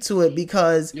validity to it,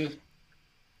 because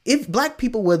if Black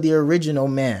people were the original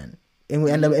man,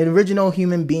 and the original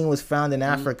human being was found in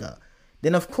Africa,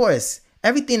 then of course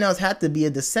everything else had to be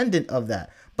a descendant of that.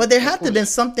 But there had to have been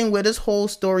something where this whole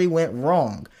story went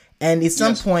wrong, and at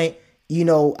some point,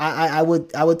 I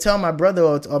would tell my brother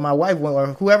or my wife or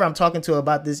whoever I'm talking to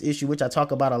about this issue, which I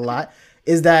talk about a lot,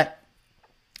 is that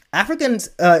Africans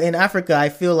in Africa, I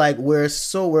feel like we're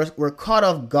caught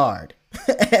off guard.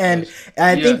 And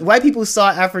I think white people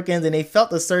saw Africans and they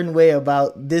felt a certain way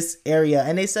about this area,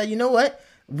 and they said, you know what,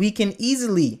 we can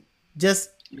easily just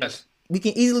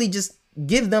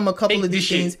give them a couple Take of these this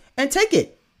things shit. and take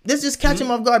it. Let's just catch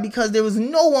them off guard because there was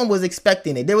no one was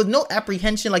expecting it. There was no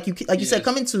apprehension, like you said,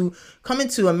 coming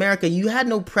to America. You had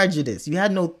no prejudice. You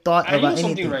had no thought And you know about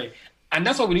something, anything. right? And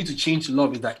that's what we need to change to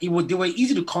love is that they were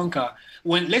easy to conquer.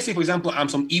 When, let's say, for example, I'm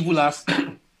some evil ass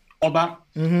Oba,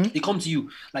 they come to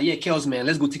you like, yeah, Kels, man,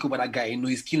 let's go take over that guy. You know,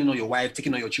 he's killing all your wife,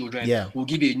 taking all your children. Yeah. We'll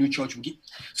give you a new church.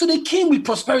 So they came with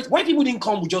prosperity. White people didn't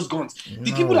come with just guns.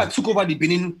 The people that took over the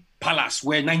Benin Palace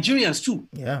were Nigerians too.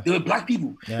 Yeah. They were black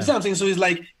people. Yeah. You see what I'm saying? So it's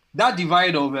like that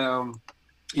divide of,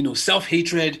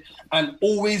 self-hatred and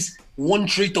always one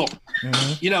trait up.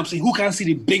 You know what I'm saying? Who can see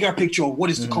the bigger picture of what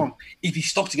is to come if he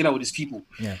stuck together with his people?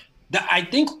 Yeah. That I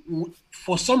think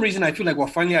for some reason, I feel like we're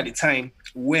finally at the time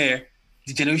where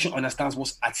the generation understands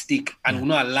what's at stake and will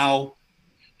not allow,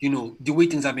 the way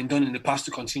things have been done in the past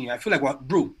to continue. I feel like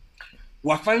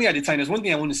we're finally at the time. There's one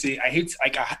thing I want to say. I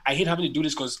hate having to do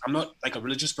this because I'm not like a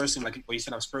religious person, like what you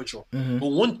said, I'm spiritual. But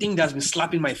one thing that's been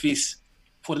slapping my face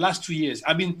for the last 2 years,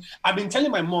 I've been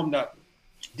telling my mom that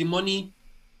the money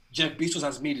Jeff Bezos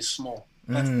has made is small.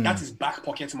 That is back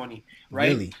pocket money, right?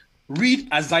 Really?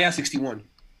 Read Isaiah 61.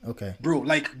 Okay. Bro,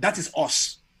 like that is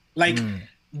us. Like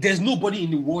there's nobody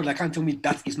in the world that can tell me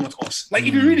that is not us. Like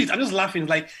if you read it, I'm just laughing.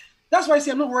 Like that's why I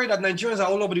say I'm not worried that Nigerians are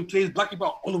all over the place, black people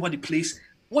are all over the place.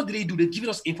 What do? They're giving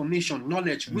us information,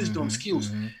 knowledge, wisdom,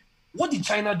 skills. What did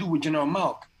China do with General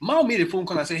Mao? Mao made a phone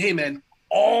call and said, hey man,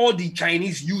 all the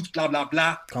Chinese youth, blah blah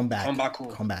blah, come back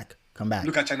home. Come back.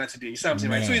 Look at China today. You see what I'm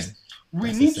saying, right? So we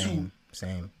That's need the to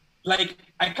same. Like,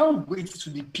 I can't wait to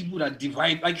the people that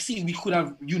divide. Like, see, we could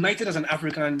have united as an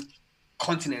African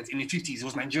continent in the 50s. It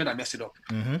was Nigeria that messed it up.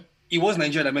 It was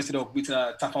Nigeria that messed it up with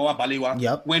Tafawa Balewa.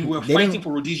 Yep. When we were fighting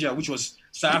for Rhodesia, which was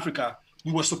South Africa,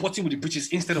 we were supporting with the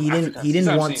British instead of Africans. He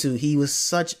didn't want to. He was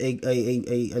such a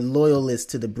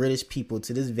loyalist to the British people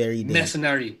to this very day.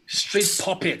 Mercenary, straight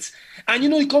puppet. And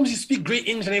he comes to speak great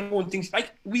English and everyone thinks,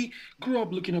 like, we grew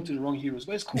up looking up to the wrong heroes.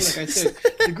 But it's cool, like I said.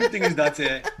 The good thing is that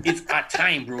it's our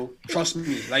time, bro. Trust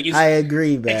me. Like, I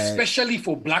agree, man. Especially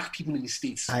for black people in the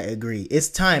States. I agree. It's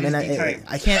time.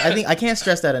 I can't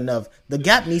stress that enough. The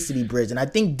gap needs to be bridged. And I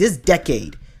think this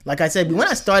decade, like I said, when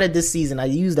I started this season, I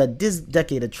used that this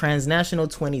decade, the transnational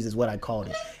 20s is what I called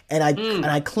it. And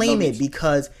I claim it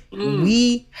because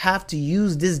we have to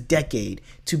use this decade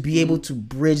to be able to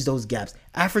bridge those gaps.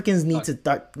 Africans need to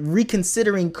start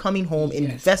reconsidering coming home,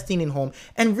 investing in home,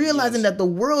 and realizing that the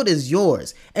world is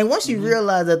yours. And once you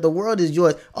realize that the world is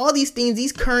yours, all these things,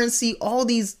 these currency, all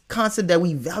these concepts that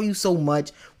we value so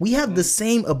much, we have the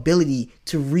same ability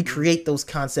to recreate those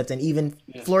concepts and even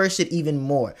flourish it even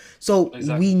more. So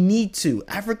we need to,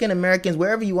 African Americans,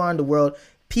 wherever you are in the world,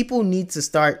 people need to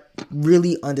start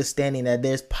really understanding that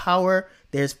there's power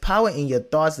in your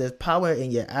thoughts, there's power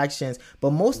in your actions, but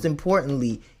most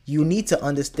importantly, you need to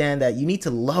understand that you need to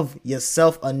love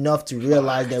yourself enough to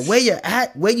realize that where you're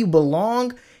at, where you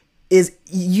belong, is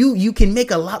you can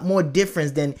make a lot more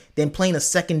difference than playing a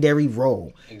secondary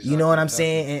role. You know what I'm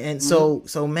saying? And so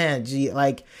man,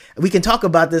 like we can talk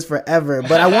about this forever,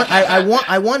 but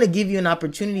I want to give you an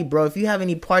opportunity, bro. If you have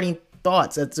any parting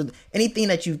thoughts, anything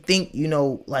that you think,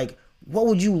 like, what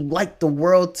would you like the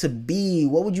world to be?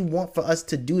 What would you want for us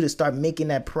to do to start making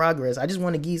that progress? I just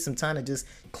want to give you some time to just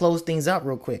close things out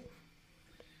real quick.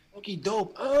 Okay,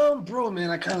 dope. Bro,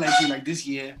 man, I kind of like it. Like this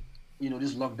year,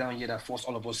 this lockdown year that forced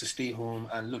all of us to stay home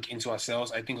and look into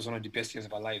ourselves, I think it was one of the best years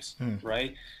of our lives,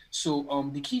 right?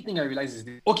 So the key thing I realized is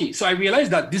this. Okay, so I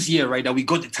realized that this year, right, that we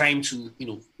got the time to,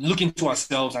 look into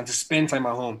ourselves and to spend time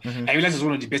at home. I realized it's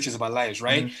one of the best years of our lives,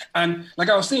 right? And like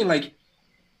I was saying, like,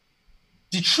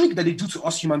 the trick that they do to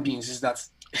us human beings is that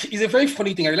it's a very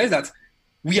funny thing. I realized that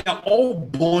we are all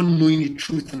born knowing the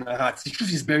truth in our hearts. The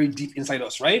truth is buried deep inside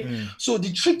us, right? So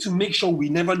the trick to make sure we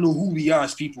never know who we are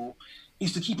as people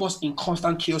is to keep us in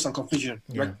constant chaos and confusion,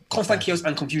 right? Constant chaos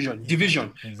and confusion,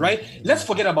 division, right? Let's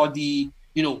forget about the,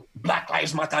 Black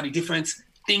Lives Matter, the different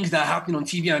things that happen on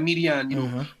TV and media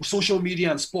and, social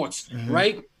media and sports,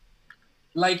 right?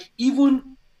 Like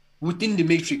even within the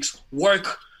matrix,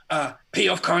 work, pay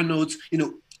off car notes,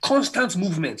 constant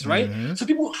movement, right? So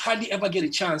people hardly ever get a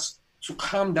chance to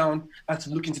calm down and to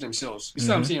look into themselves. You see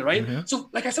what I'm saying, right? So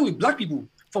like I said, with black people,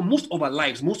 for most of our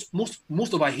lives, most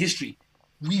of our history,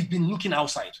 we've been looking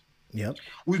outside. Yep.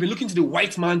 We've been looking to the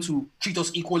white man to treat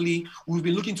us equally. We've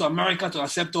been looking to America to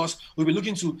accept us. We've been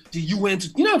looking to the UN to,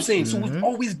 you know what I'm saying? So we've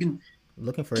always been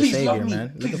looking for a savior, man.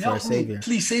 Please looking for a savior.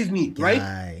 Please save me,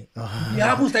 right? You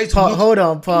haven't started to hold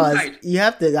on, pause. Inside. You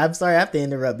have to. I'm sorry, I have to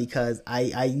interrupt because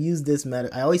I use this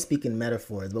I always speak in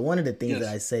metaphors, but one of the things that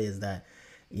I say is that,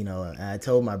 I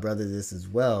told my brother this as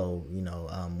well.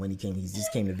 When he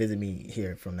just came to visit me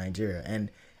here from Nigeria,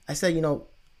 and I said,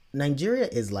 Nigeria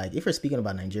is like, if we're speaking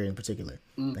about Nigeria in particular,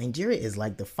 Nigeria is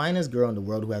like the finest girl in the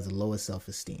world who has the lowest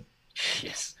self-esteem.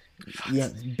 Yes. Yeah,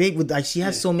 big with like she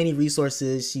has so many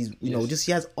resources. She's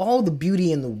she has all the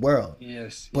beauty in the world.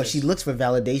 Yes. But she looks for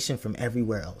validation from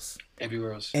everywhere else.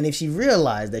 Everywhere else. And if she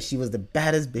realized that she was the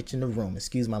baddest bitch in the room,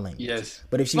 excuse my language. Yes.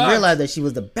 But if she realized that she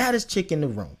was the baddest chick in the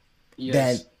room,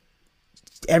 then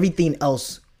everything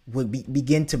else would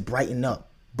begin to brighten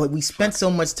up. But we spent so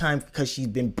much time because she's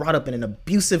been brought up in an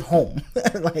abusive home,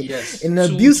 in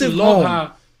an abusive home.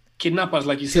 Her kidnappers,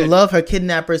 like you said. To love her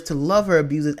kidnappers, to love her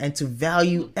abusers, and to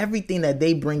value everything that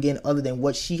they bring in other than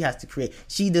what she has to create.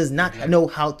 She does not know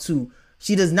how to.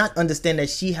 She does not understand that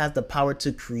she has the power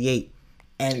to create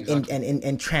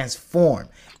and transform.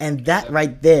 And that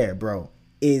right there, bro,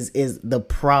 is the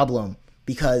problem.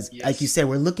 Because, like you said,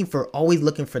 we're always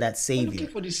looking for that savior. We're looking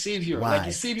for the savior. Why? Like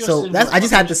the savior. So I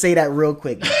just had to say that real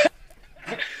quick.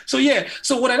 So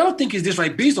what I don't think is this,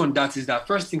 right? Based on that, is that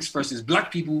first things first is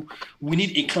Black people, we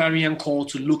need a clarion call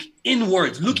to look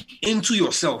inwards, look into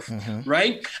yourself,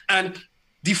 right? And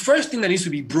the first thing that needs to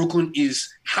be broken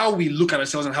is how we look at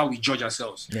ourselves and how we judge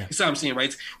ourselves. Yeah. You see what I'm saying,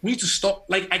 right? We need to stop.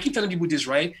 Like I keep telling people this,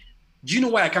 right? Do you know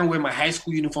why I can't wear my high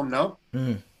school uniform now?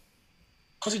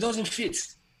 Because it doesn't fit.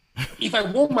 If I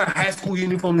wore my high school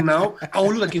uniform now, I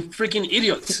would look like a freaking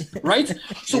idiot, right?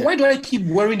 So why do I keep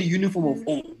wearing the uniform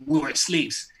of, we were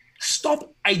slaves?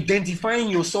 Stop identifying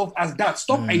yourself as that.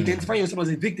 Stop identifying yourself as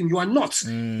a victim. You are not.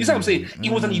 You see what I'm saying?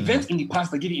 It was an event in the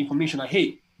past that gave you information like,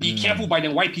 hey, be careful by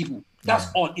them white people.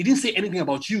 That's all. It didn't say anything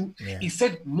about you. It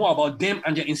said more about them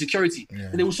and their insecurity.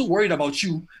 And they were so worried about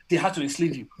you, they had to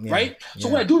enslave you, right? So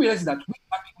what I do realize is that we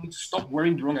Black people need to stop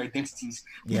wearing the wrong identities.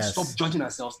 We need to stop judging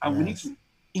ourselves, and we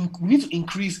need to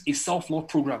increase a self-love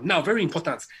program. Now, very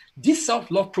important, this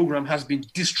self-love program has been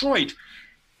destroyed.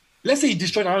 Let's say it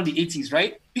destroyed around the 80s,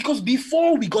 right? Because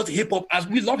before we got hip-hop, as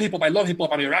we love hip-hop, I love hip-hop,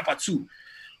 I'm a rapper too.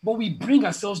 But we bring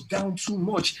ourselves down too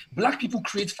much. Black people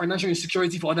create financial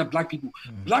insecurity for other Black people.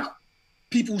 Black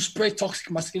people spread toxic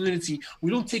masculinity.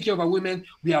 We don't take care of our women.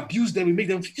 We abuse them. We make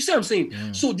them. You see what I'm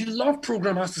saying? So the love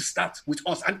program has to start with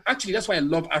us. And actually, that's why I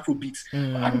love Afrobeats.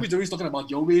 Afrobeats is always talking about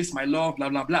your waist, my love, blah,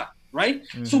 blah, blah. Right?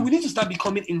 So we need to start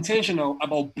becoming intentional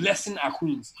about blessing our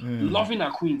queens, loving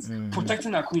our queens,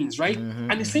 protecting our queens, right?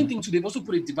 And the same thing too, they've also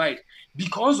put a divide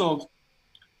because of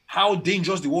how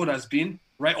dangerous the world has been,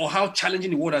 right? Or how challenging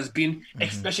the world has been,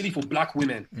 especially for Black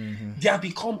women. They have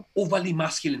become overly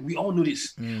masculine. We all know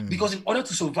this. Because in order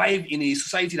to survive in a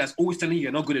society that's always telling you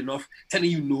you're not good enough, telling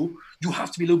you no, you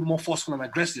have to be a little bit more forceful and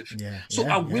aggressive. So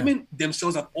our women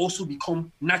themselves have also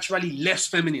become naturally less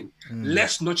feminine,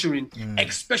 less nurturing,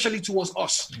 especially towards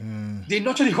us. They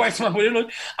nurture the white man, but they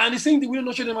don't. And the same thing, we don't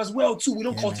nurture them as well too. We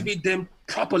don't cultivate them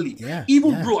properly.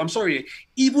 Bro, I'm sorry,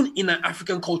 even in our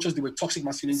African cultures, there were toxic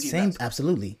masculinity. Same,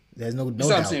 absolutely. There's no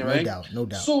doubt.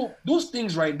 So those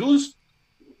things, right? Those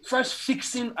first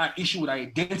fixing our issue with our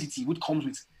identity, which comes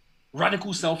with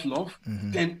radical self-love,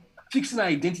 then fixing our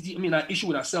identity, our issue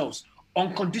with ourselves,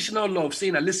 unconditional love,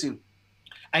 saying that, listen,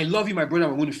 I love you, my brother,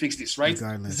 I'm going to fix this, right?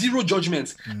 Regardless. Zero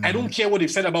judgment. I don't care what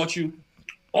they've said about you.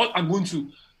 All I'm going to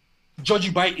judge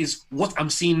you by is what I'm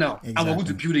seeing now. And we're going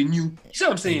to build a new, you see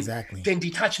what I'm saying? Then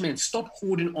detachment, stop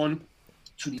holding on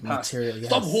to the past.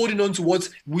 Stop holding on to what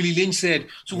Willie Lynch said.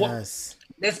 So let's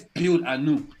build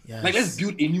anew. Like, let's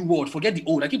build a new world. Forget the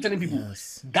old. I keep telling people,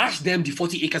 dash them the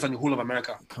 40 acres and the whole of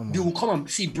America. They will come and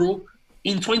see, bro,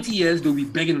 in 20 years, they'll be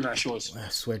begging on our shores. I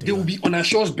swear to God. They will be on our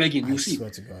shores begging. You'll see. I swear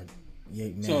to God. Yeah,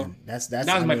 man. So, that's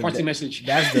my parting message.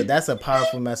 That's a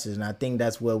powerful message, and I think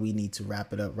that's where we need to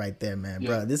wrap it up right there, man.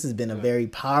 Bro, this has been a very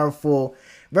powerful.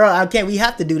 Bro, we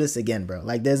have to do this again, bro.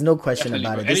 Like, there's no question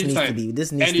about it. This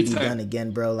needs to be done again,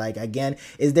 bro. Like, again,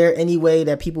 is there any way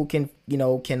that people can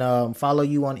follow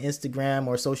you on Instagram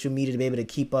or social media to be able to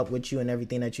keep up with you and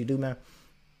everything that you do, man?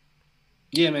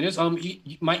 Yeah, man.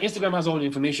 My Instagram has all the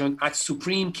information at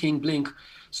Supreme King Blink.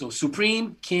 So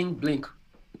Supreme King Blink.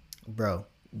 Bro,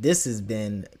 this has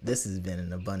been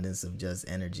an abundance of just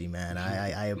energy, man.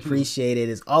 I appreciate it.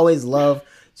 It's always love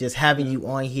just having you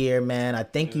on here, man. I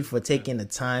thank you for taking the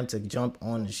time to jump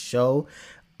on the show.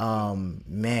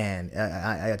 Man,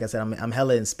 like I said, I'm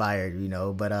hella inspired,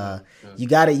 but you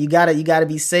gotta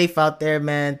be safe out there,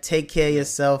 man. Take care of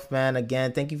yourself, man.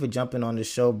 Again, thank you for jumping on the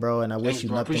show, bro. And I wish you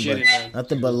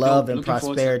nothing but love and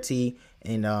prosperity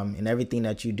and everything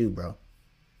that you do, bro.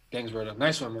 Thanks, brother.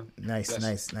 Nice one, man.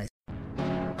 Nice.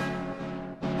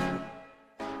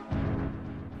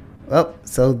 Well,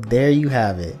 so there you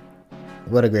have it.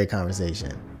 What a great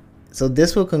conversation. So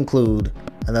this will conclude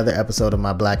another episode of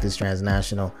My Black is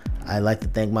Transnational. I'd like to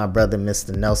thank my brother,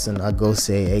 Mr. Nelson Agose,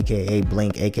 aka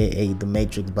Blink, aka the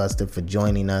Matrix Buster, for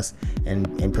joining us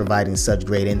and providing such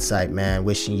great insight, man.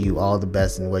 Wishing you all the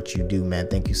best in what you do, man.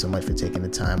 Thank you so much for taking the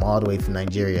time all the way from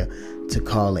Nigeria to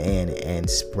call in and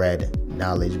spread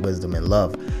knowledge, wisdom, and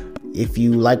love. If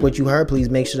you like what you heard, please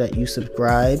make sure that you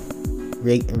subscribe,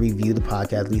 rate, and review the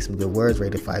podcast. Leave some good words,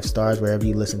 rate it 5 stars wherever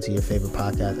you listen to your favorite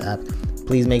podcast app.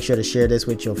 Please make sure to share this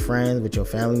with your friends, with your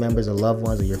family members or loved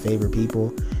ones or your favorite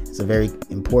people. It's a very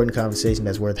important conversation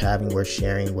that's worth having, worth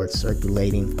sharing, worth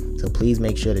circulating. So please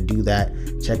make sure to do that.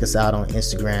 Check us out on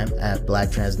Instagram at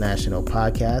Black Transnational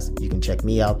Podcast. You can check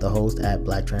me out, the host, at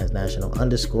Black Transnational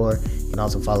 _. You can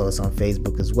also follow us on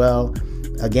Facebook as well.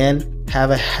 Again, have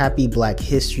a happy Black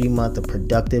History Month, a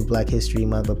productive Black History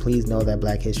Month. But please know that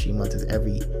Black History Month is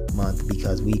every month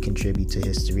because we contribute to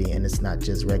history, and it's not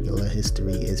just regular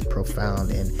history, it's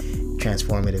profound and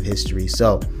transformative history.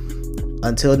 So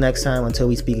until next time, until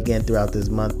we speak again throughout this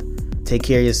month, take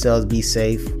care of yourselves, be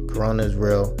safe. Corona is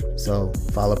real, so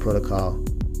follow protocol.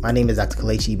 My name is Dr.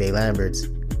 Kelechi Bay Lamberts.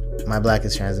 My Black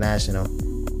is Transnational,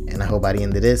 and I hope by the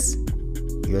end of this,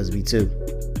 yours be too.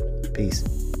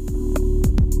 Peace.